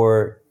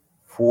for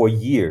 4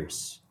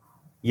 years.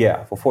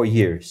 Yeah, for 4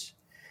 years.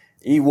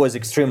 It was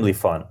extremely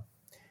fun.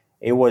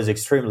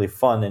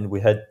 And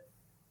we had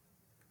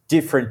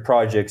different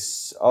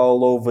projects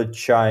all over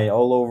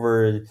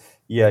China,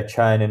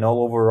 China and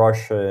all over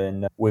Russia.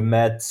 And we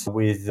met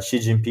with Xi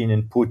Jinping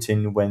and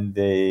Putin when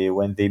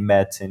they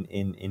met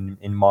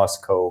in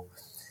Moscow.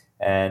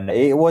 And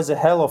it was a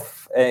hell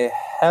of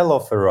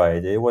a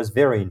ride. It was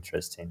very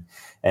interesting.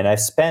 And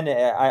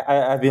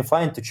I've been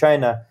flying to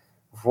China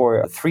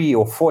for 3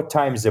 or 4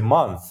 times a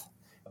month,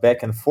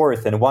 back and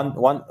forth. And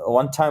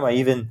one time I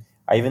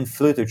even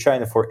flew to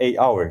China for 8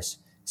 hours.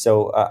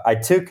 So I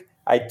took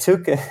a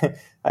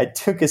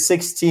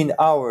 16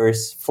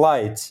 hours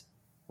flight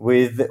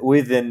with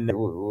an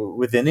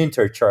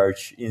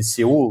intercharge in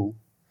Seoul,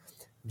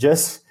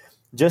 just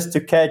to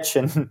catch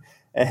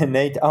an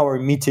 8-hour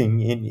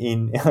meeting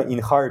in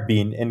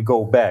Harbin and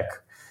go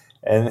back.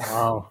 And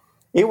wow.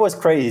 It was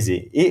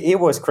crazy. It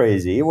was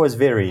crazy. It was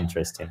very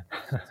interesting.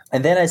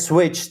 And then I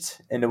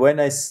switched,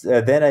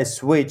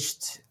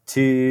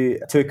 to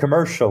a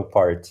commercial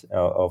part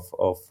of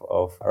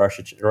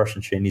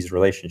Russian-Chinese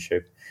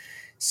relationship.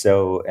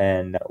 So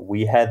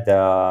we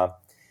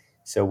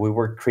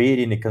were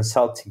creating a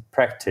consulting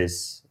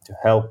practice to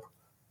help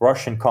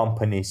Russian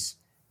companies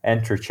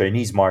enter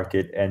Chinese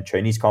market and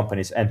Chinese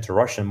companies enter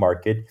Russian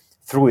market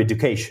through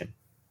education.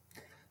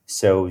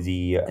 So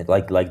the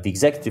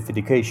executive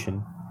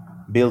education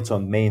built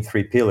on main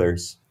 3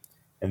 pillars.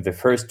 And the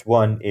first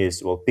one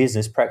is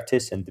business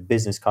practice and the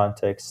business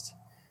context,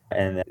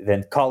 and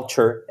then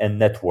culture and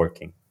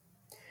networking.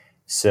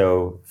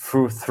 So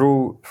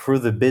through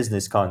the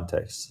business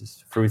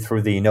context,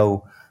 through the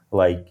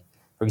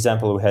for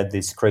example, we had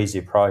this crazy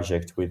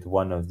project with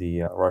one of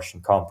the Russian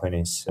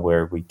companies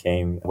where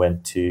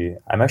went to.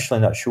 I'm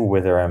actually not sure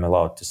whether I'm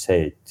allowed to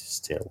say it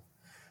still.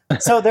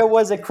 So there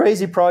was a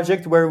crazy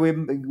project where we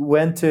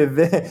went to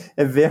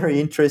a very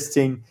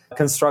interesting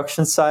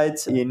construction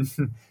site in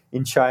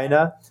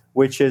China,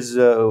 which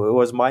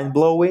was mind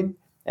blowing.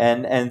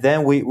 And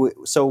then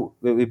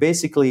we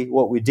basically,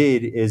 what we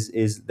did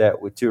is that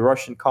to a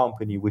Russian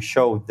company, we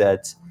showed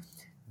that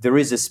there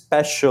is a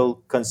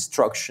special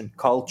construction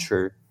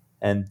culture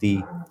and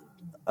the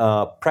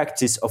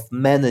practice of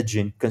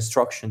managing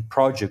construction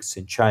projects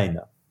in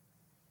China.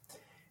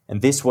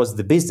 And this was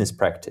the business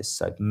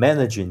practice, like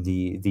managing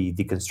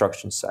the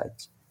construction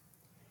site.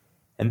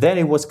 And then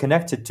it was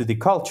connected to the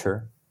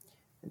culture,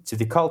 to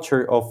the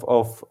culture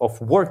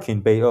of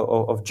working,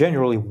 of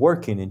generally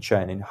working in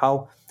China, and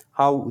how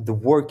the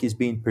work is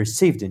being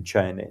perceived in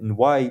China, and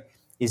why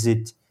is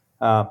it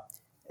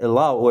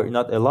allowed or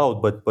not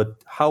allowed,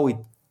 but how it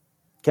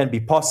can be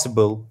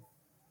possible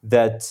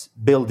that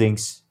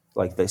buildings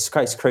like the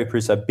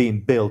skyscrapers are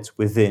being built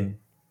within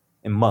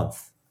a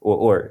month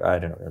or I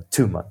don't know,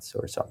 2 months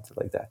or something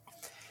like that.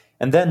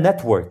 And then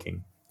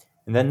networking.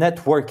 And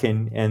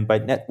by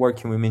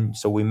networking, we mean,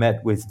 so we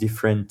met with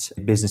different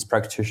business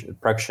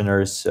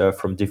practitioners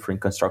from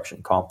different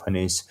construction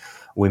companies.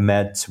 We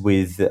met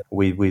with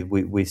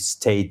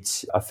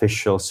state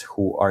officials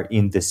who are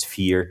in the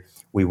sphere.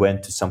 We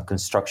went to some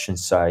construction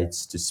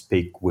sites to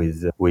speak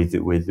with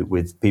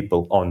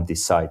people on the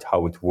site,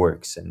 how it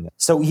works. And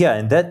so, yeah,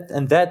 and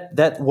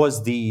that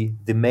was the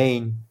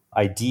main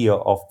idea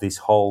of this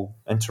whole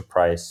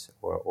enterprise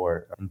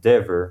or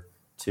endeavor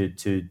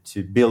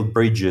to build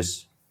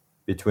bridges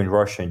between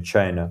Russia and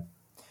China,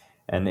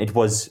 and it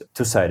was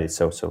two-sided.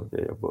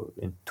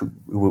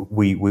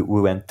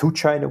 We went to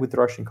China with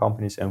Russian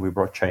companies, and we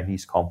brought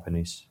Chinese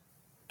companies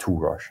to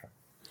Russia.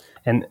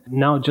 And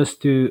now,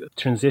 just to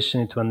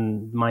transition into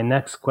my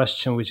next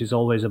question, which is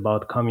always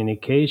about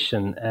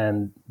communication,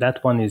 and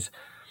that one is: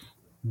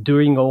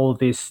 during all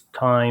this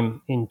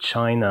time in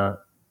China,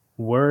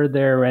 were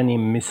there any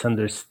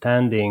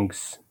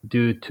misunderstandings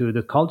due to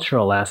the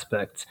cultural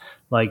aspects?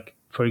 Like,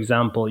 for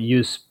example,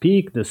 you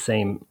speak the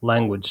same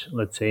language,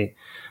 let's say,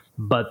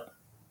 but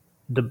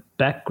the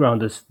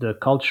background, the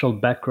cultural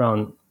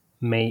background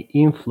may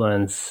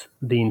influence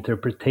the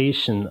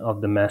interpretation of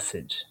the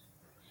message.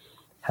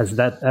 Has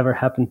that ever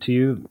happened to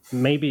you?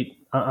 Maybe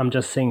I'm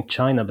just saying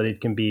China, but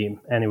it can be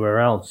anywhere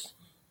else.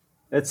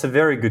 It's a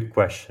very good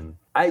question.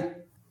 I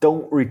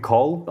don't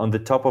recall on the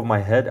top of my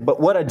head, but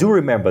what I do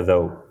remember,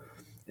 though,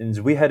 is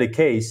we had a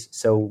case.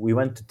 So we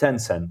went to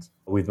Tencent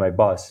with my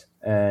boss,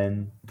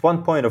 and at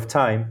one point of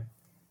time,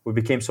 we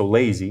became so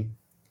lazy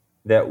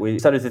that we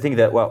started to think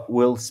that, well,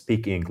 we'll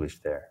speak English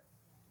there.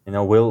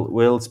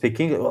 We'll speak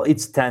English. Well,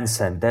 it's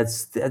Tencent.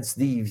 That's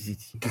the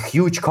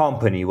huge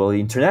company. Well, the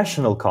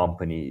international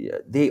company.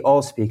 They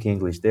all speak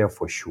English there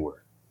for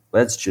sure.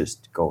 Let's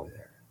just go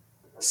there.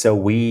 So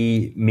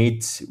we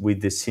meet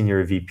with the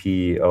senior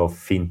VP of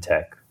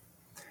FinTech.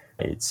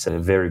 It's a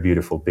very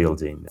beautiful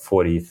building,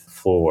 40th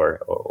floor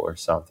or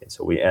something.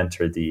 So we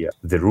enter the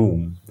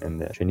room,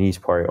 and the Chinese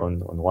part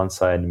on one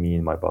side, me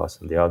and my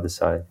boss on the other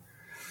side.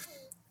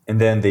 And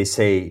then they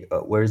say,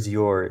 "Where's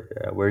your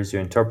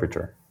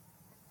interpreter?"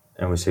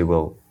 And we say,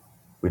 "Well,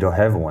 we don't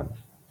have one.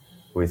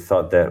 We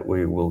thought that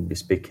we will be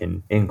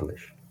speaking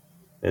English."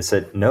 They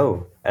said,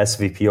 "No,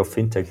 SVP of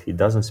FinTech, he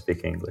doesn't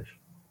speak English."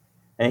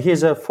 And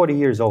he's a 40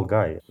 years old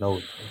guy. No.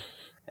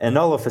 And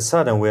all of a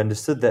sudden, we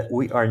understood that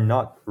we are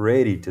not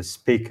ready to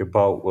speak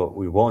about what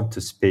we want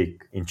to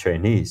speak in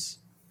Chinese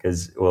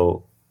because,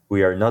 well,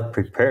 we are not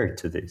prepared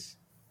to this.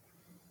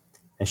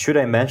 And should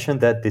I mention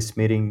that this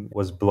meeting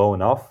was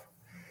blown off?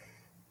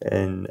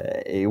 And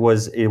it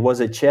was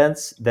a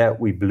chance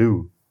that we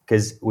blew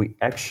because we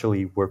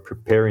actually were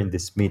preparing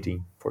this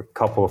meeting for a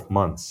couple of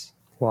months.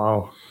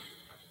 Wow.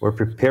 We're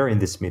preparing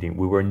this meeting.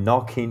 We were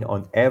knocking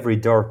on every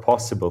door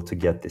possible to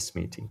get this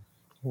meeting.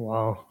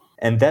 Wow.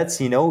 And that's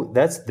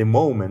the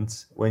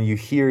moment when you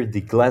hear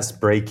the glass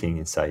breaking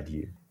inside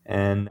you.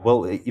 And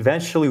well,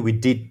 eventually we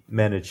did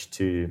manage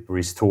to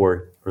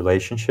restore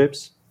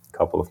relationships a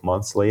couple of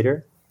months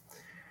later.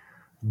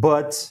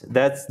 But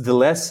that's the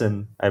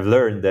lesson I've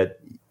learned, that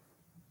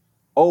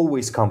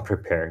always come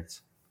prepared.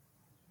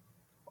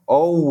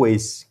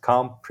 Always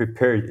come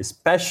prepared,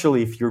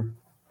 especially if you've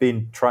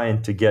been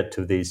trying to get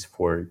to this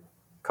for a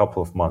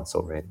couple of months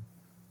already.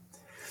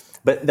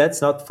 But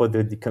that's not for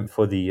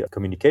the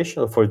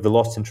communication or for the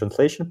lost in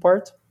translation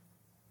part.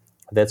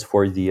 That's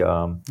for the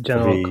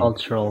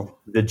cultural.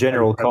 The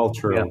general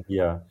cultural,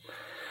 yeah.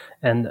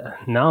 And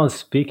now,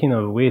 speaking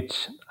of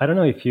which, I don't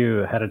know if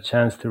you had a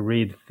chance to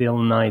read Phil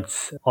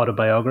Knight's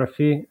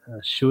autobiography,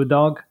 Shoe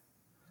Dog.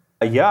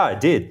 Yeah, I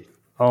did.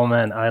 Oh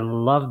man, I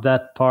love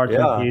that part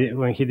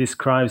when he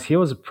describes he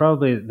was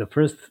probably the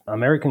first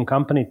American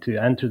company to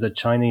enter the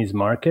Chinese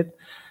market.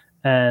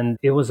 And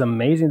it was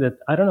amazing that,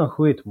 I don't know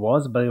who it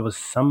was, but it was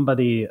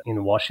somebody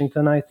in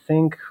Washington, I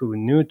think, who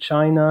knew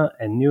China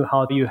and knew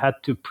how you had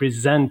to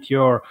present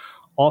your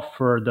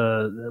offer,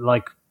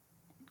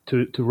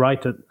 to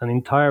write an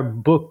entire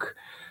book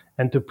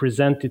and to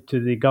present it to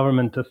the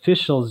government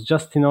officials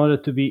just in order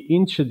to be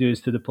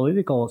introduced to the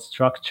political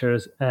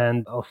structures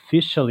and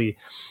officially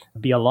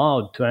be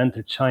allowed to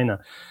enter China.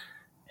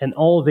 And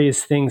all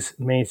these things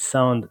may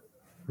sound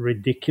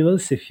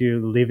ridiculous if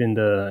you live in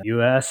the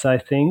US, I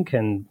think,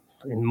 and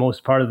in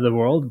most part of the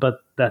world,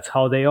 but that's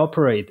how they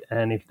operate.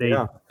 And if they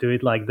do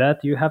it like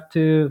that, you have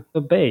to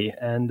obey.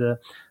 And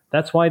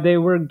that's why they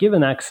were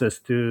given access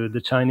to the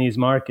Chinese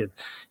market.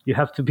 You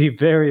have to be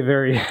very,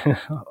 very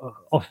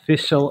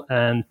official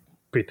and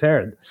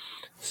prepared.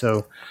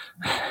 So,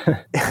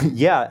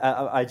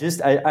 Yeah, I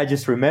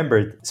just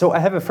remembered. So I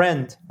have a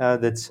friend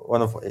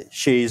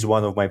she's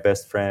one of my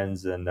best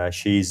friends, and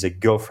she's a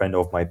girlfriend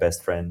of my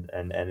best friend,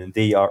 and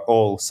they are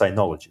all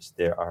sinologists.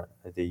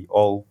 They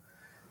all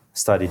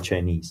study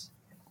Chinese.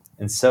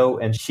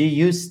 And she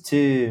used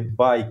to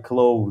buy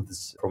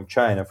clothes from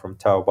China, from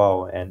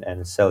Taobao,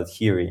 and sell it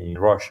here in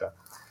Russia.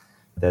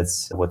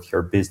 That's what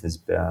her business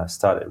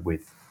started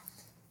with.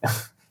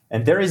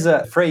 And there is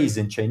a phrase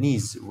in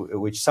Chinese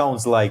which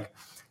sounds like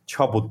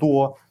差不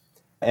多,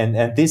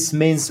 and this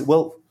means,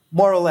 well,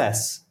 more or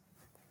less.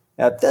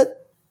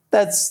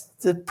 That's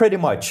pretty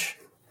much.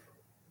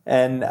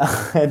 And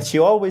and she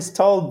always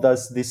told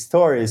us these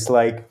stories,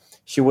 like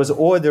she was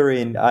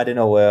ordering, I don't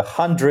know,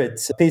 100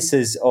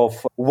 pieces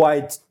of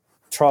white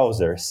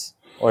trousers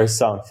or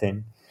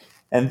something.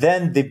 And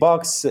then the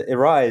box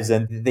arrives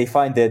and they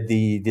find that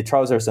the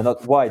trousers are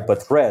not white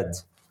but red.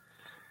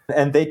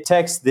 And they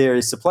text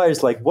their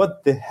suppliers like,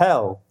 what the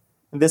hell?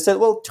 And they said,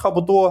 well, 差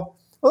不多.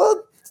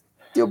 Well,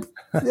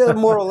 yeah,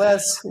 more or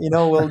less,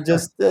 well,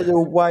 just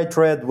white,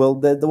 red. Well,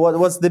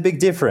 what's the big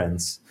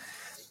difference?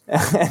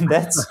 And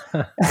that's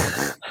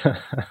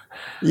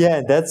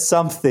yeah, that's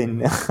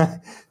something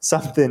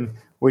something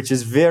which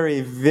is very,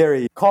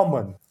 very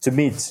common to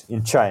meet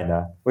in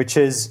China, which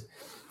is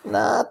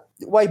not,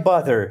 why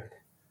bother?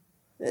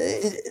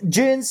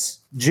 Jeans.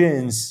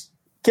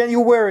 Can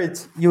you wear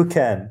it? You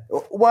can.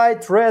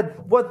 White,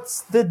 red,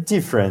 what's the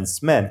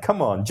difference? Man,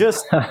 come on,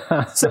 just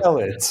sell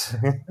it.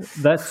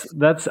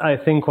 That's I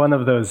think one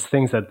of those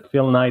things that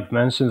Phil Knight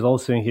mentions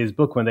also in his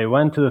book when they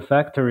went to the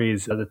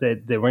factories that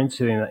they were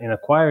interested in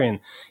acquiring.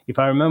 If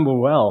I remember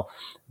well,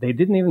 they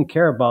didn't even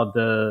care about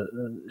the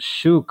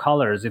shoe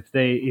colors.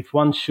 If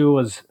one shoe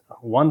was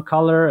one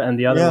color and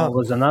the other one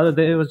was another,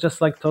 it was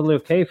just like totally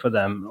okay for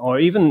them. Or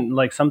even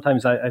like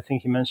sometimes I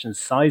think he mentioned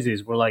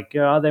sizes were like,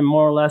 yeah, are they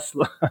more or less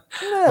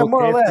okay,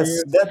 more or less.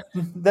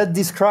 That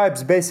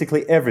describes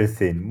basically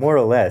everything, more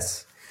or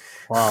less.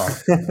 Wow.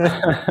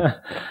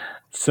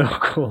 So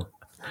cool.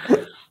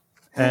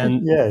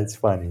 And yeah, it's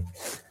funny.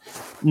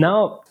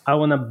 Now I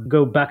want to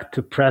go back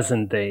to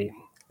present day.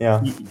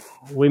 Yeah.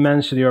 We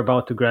mentioned you're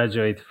about to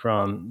graduate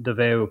from the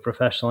WU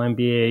Professional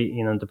MBA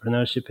in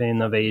Entrepreneurship and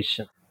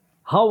Innovation.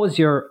 How was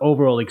your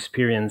overall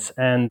experience?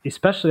 And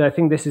especially, I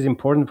think this is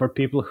important for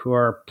people who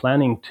are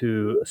planning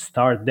to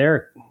start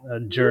their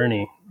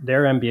journey,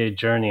 their MBA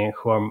journey,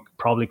 who are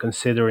probably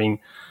considering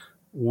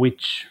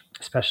which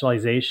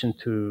specialization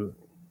to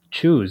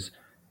choose.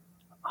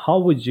 How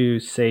would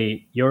you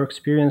say your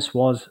experience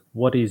was?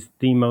 What is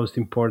the most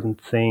important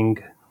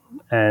thing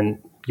and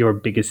your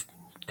biggest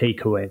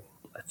takeaway,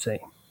 let's say?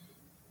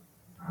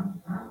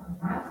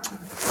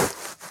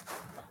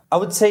 I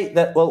would say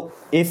that, well,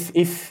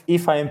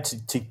 if I am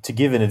to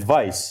give an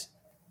advice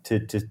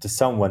to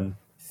someone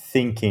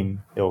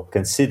thinking or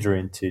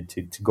considering to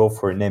go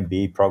for an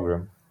MBA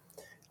program,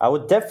 I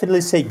would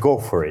definitely say go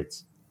for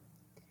it.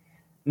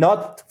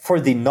 Not for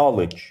the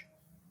knowledge,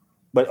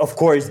 but of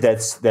course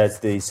that's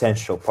the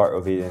essential part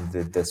of it, and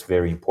that's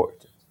very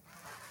important.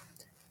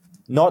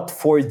 Not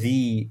for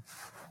the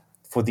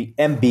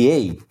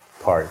MBA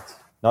part,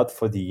 not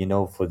for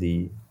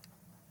the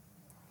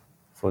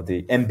for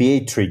the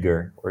MBA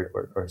trigger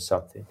or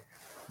something,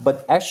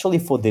 but actually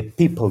for the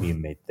people you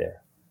meet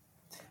there.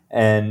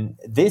 And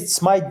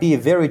this might be a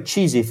very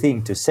cheesy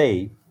thing to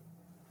say,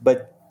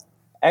 but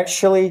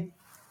actually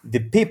the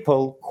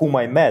people whom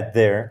I met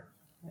there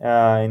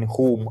and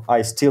whom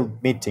I still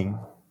meeting,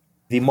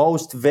 the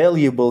most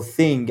valuable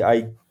thing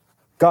I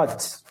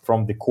got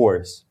from the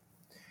course.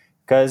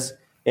 Because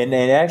and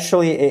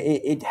actually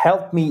it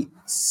helped me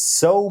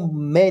so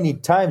many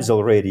times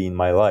already in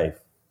my life.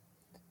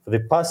 For the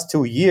past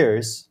 2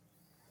 years,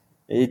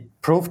 it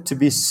proved to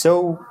be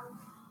so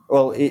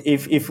well.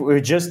 If we're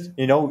just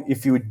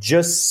if you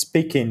just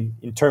speaking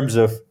in terms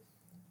of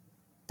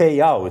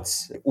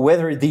payouts,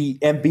 whether the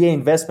MBA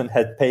investment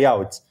had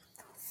payouts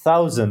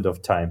thousands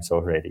of times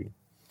already.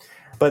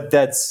 But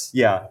that's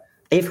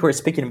If we're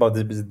speaking about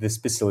the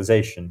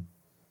specialization,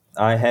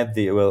 I have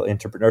the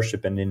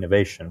entrepreneurship and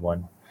innovation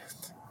one,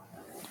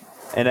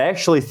 and I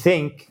actually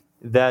think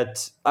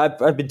that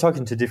I've been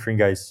talking to different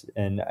guys,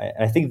 and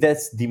I think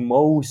that's the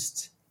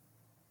most,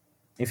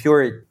 if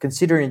you're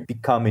considering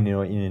becoming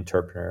an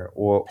entrepreneur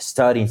or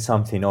studying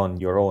something on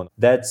your own,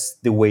 that's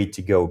the way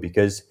to go,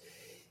 because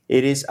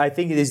I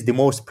think it is the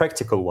most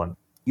practical one.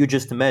 You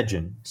just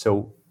imagine.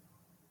 So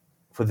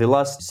for the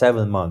last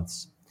 7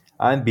 months,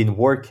 I've been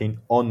working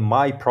on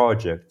my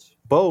project,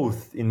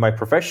 both in my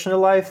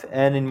professional life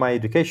and in my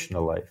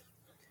educational life.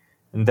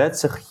 And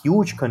that's a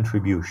huge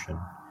contribution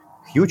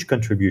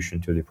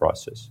to the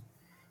process.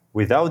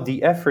 Without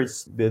the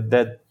efforts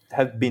that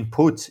have been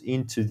put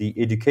into the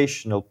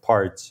educational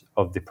part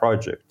of the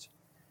project,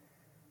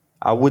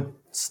 I would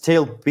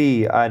still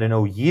be,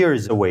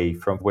 years away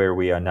from where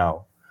we are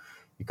now,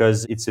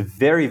 because it's a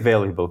very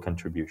valuable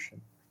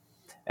contribution.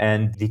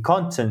 And the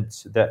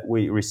content that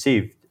we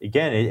received,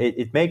 again,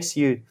 it makes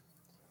you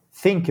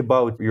think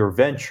about your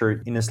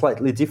venture in a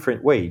slightly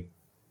different way.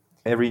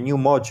 Every new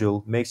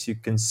module makes you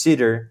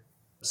consider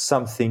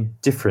something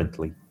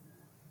differently.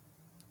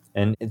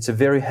 And it's a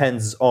very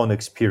hands-on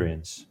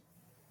experience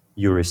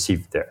you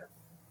receive there.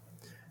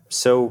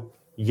 So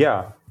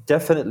yeah,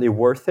 definitely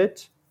worth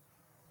it.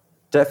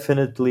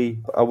 Definitely,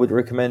 I would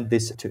recommend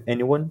this to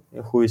anyone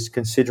who is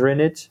considering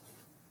it.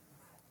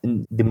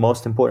 And the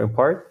most important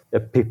part, the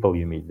people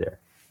you meet there,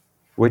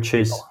 which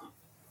is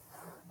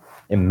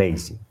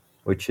amazing,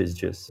 which is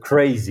just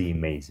crazy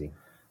amazing.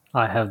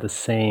 I have the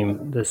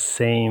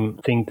same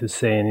thing to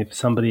say, and if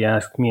somebody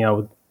asked me, I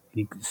would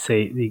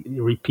say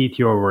repeat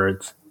your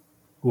words,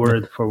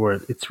 word for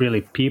word. It's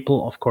really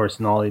people, of course,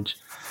 knowledge.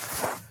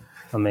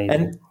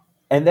 Amazing.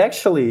 And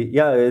actually,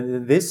 yeah,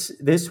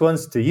 this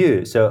one's to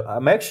you. So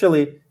I'm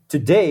actually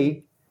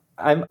today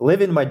I'm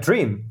living my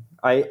dream.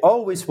 I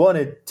always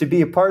wanted to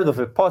be a part of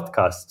a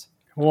podcast.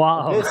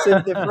 Wow. This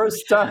is the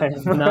first time.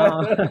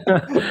 No.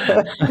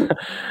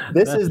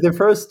 This is the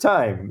first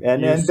time.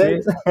 And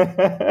then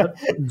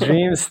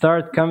dreams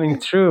start coming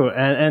true.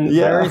 And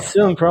very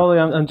soon, probably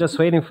I'm just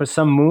waiting for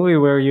some movie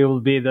where you'll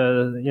be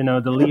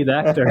the lead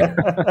actor.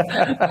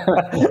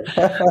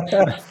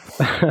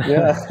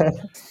 Yeah.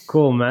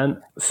 Cool, man.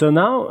 So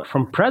now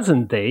from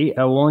present day,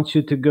 I want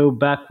you to go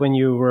back when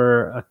you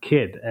were a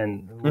kid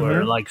and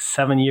were like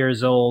 7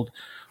 years old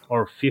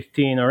or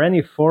 15 or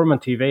any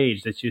formative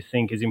age that you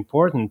think is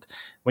important.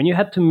 When you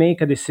had to make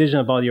a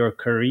decision about your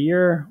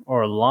career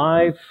or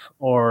life,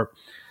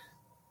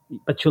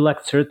 but you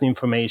lacked certain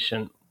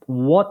information,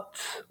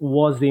 what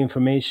was the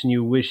information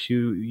you wish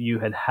you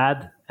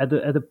had at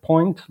a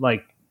point?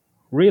 Like,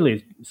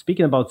 really,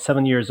 speaking about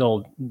 7 years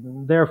old,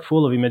 they're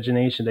full of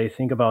imagination. They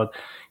think about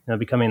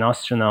becoming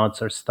astronauts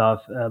or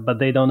stuff, but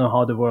they don't know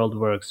how the world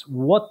works.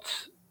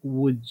 What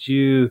would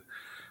you,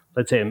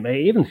 let's say,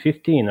 even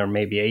 15 or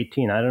maybe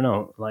 18, I don't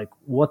know, like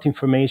what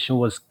information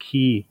was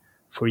key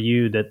for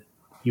you that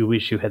you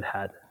wish you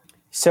had?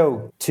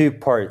 So 2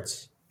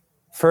 parts.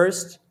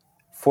 First,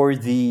 for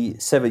the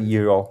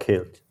 7-year-old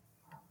kid,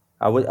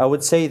 I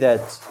would say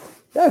that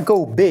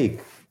go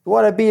big. You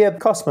want to be a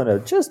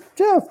cosmonaut? Just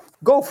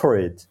go for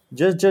it.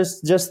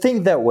 Just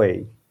think that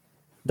way.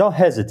 Don't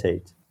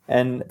hesitate.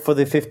 And for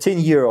the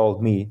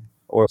 15-year-old me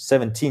or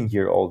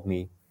 17-year-old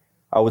me,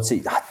 I would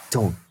say, I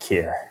don't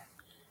care.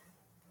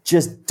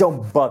 Just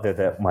don't bother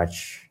that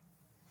much.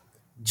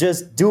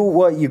 Just do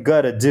what you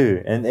gotta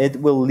do, and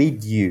it will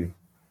lead you.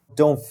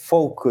 Don't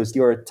focus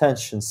your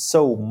attention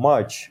so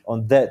much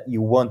on that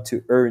you want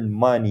to earn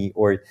money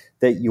or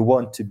that you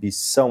want to be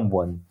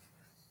someone.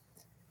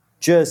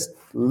 Just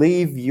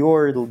live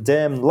your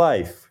damn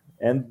life,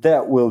 and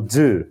that will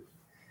do.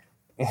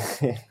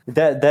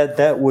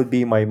 that would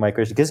be my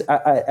question, because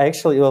I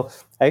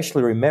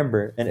actually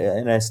remember,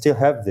 and I still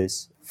have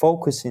this,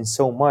 focusing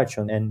so much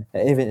on, and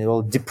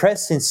even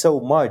depressing so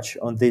much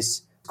on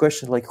this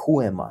question, like,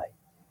 who am I?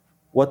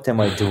 What am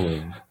I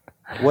doing?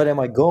 What am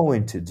I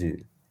going to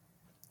do?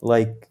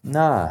 Like,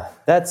 nah,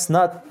 that's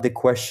not the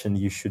question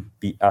you should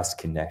be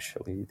asking,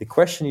 actually. The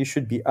question you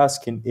should be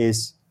asking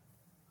is,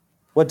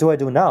 what do I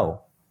do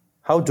now?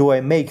 How do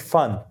I make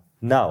fun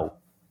now?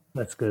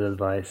 That's good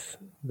advice.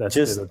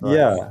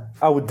 Yeah,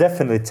 I would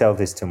definitely tell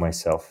this to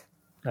myself.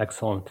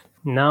 Excellent.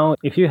 Now,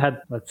 if you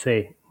had, let's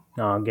say,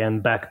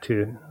 again,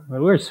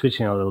 we're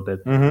switching a little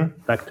bit,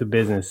 back to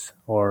business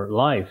or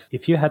life.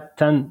 If you had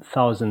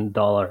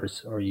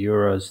 $10,000 or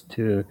euros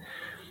to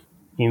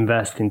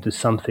invest into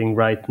something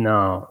right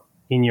now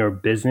in your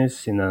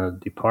business, in a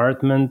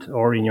department,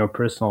 or in your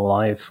personal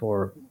life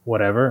or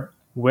whatever,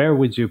 where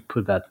would you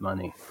put that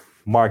money?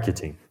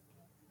 Marketing.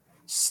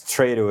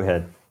 Straight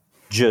ahead.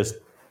 Just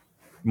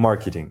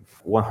marketing.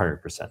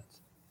 100%.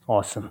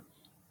 Awesome.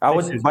 I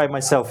would buy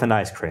myself an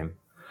ice cream.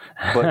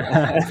 But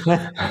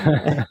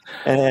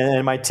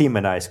and my team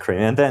an ice cream,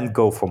 and then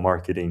go for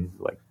marketing,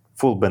 like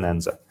full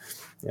bonanza.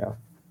 Yeah.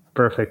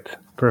 Perfect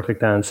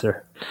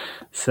answer.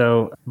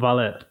 So,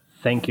 Vale,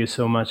 thank you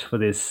so much for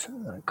this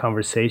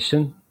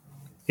conversation.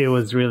 It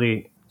was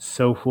really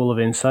so full of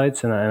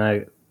insights, and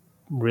I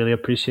really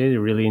appreciate it,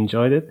 really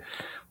enjoyed it.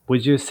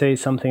 Would you say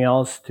something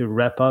else to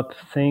wrap up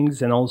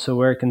things? And also,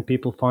 where can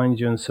people find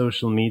you on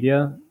social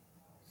media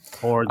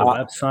or the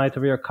website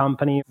of your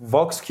company?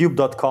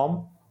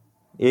 Voxcube.com.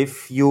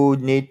 If you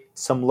need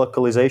some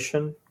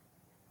localization,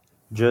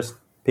 just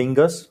ping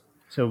us.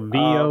 So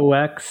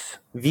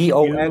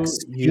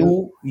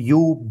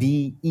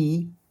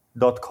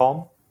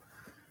VOXUBE.com.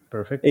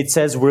 Perfect. It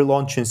says we're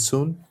launching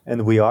soon,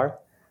 and we are.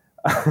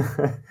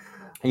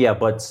 Yeah,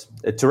 but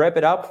to wrap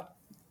it up,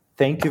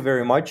 thank you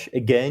very much.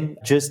 Again,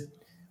 just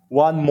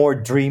one more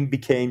dream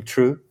became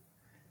true.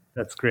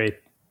 That's great.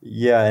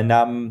 Yeah, and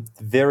I'm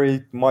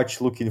very much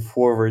looking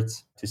forward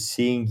to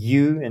seeing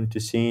you and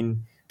to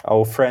seeing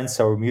our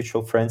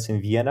mutual friends in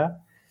Vienna.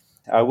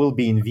 I will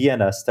be in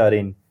Vienna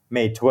starting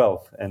May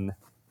 12th and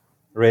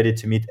ready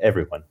to meet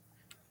everyone.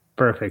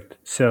 Perfect.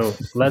 So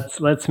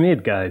let's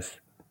meet,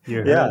 guys.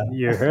 You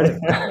heard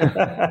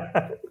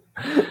it.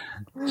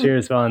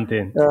 Cheers,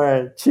 Valentin. All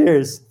right.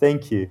 Cheers.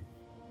 Thank you.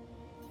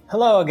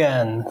 Hello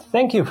again.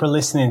 Thank you for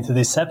listening to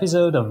this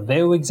episode of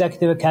VEU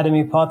Executive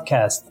Academy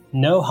podcast,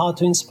 Know How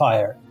to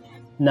Inspire.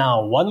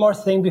 Now, one more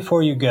thing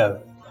before you go.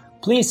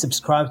 Please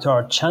subscribe to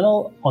our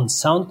channel on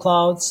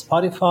SoundCloud,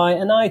 Spotify,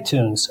 and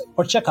iTunes,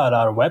 or check out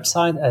our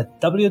website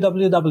at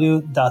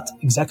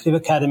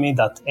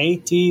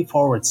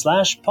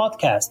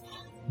www.executiveacademy.at/podcast.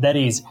 That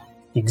is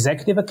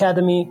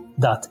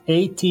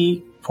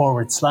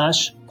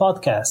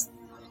executiveacademy.at/podcast.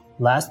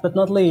 Last but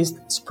not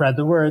least, spread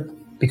the word,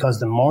 because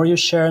the more you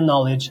share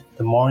knowledge,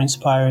 the more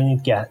inspiring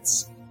it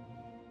gets.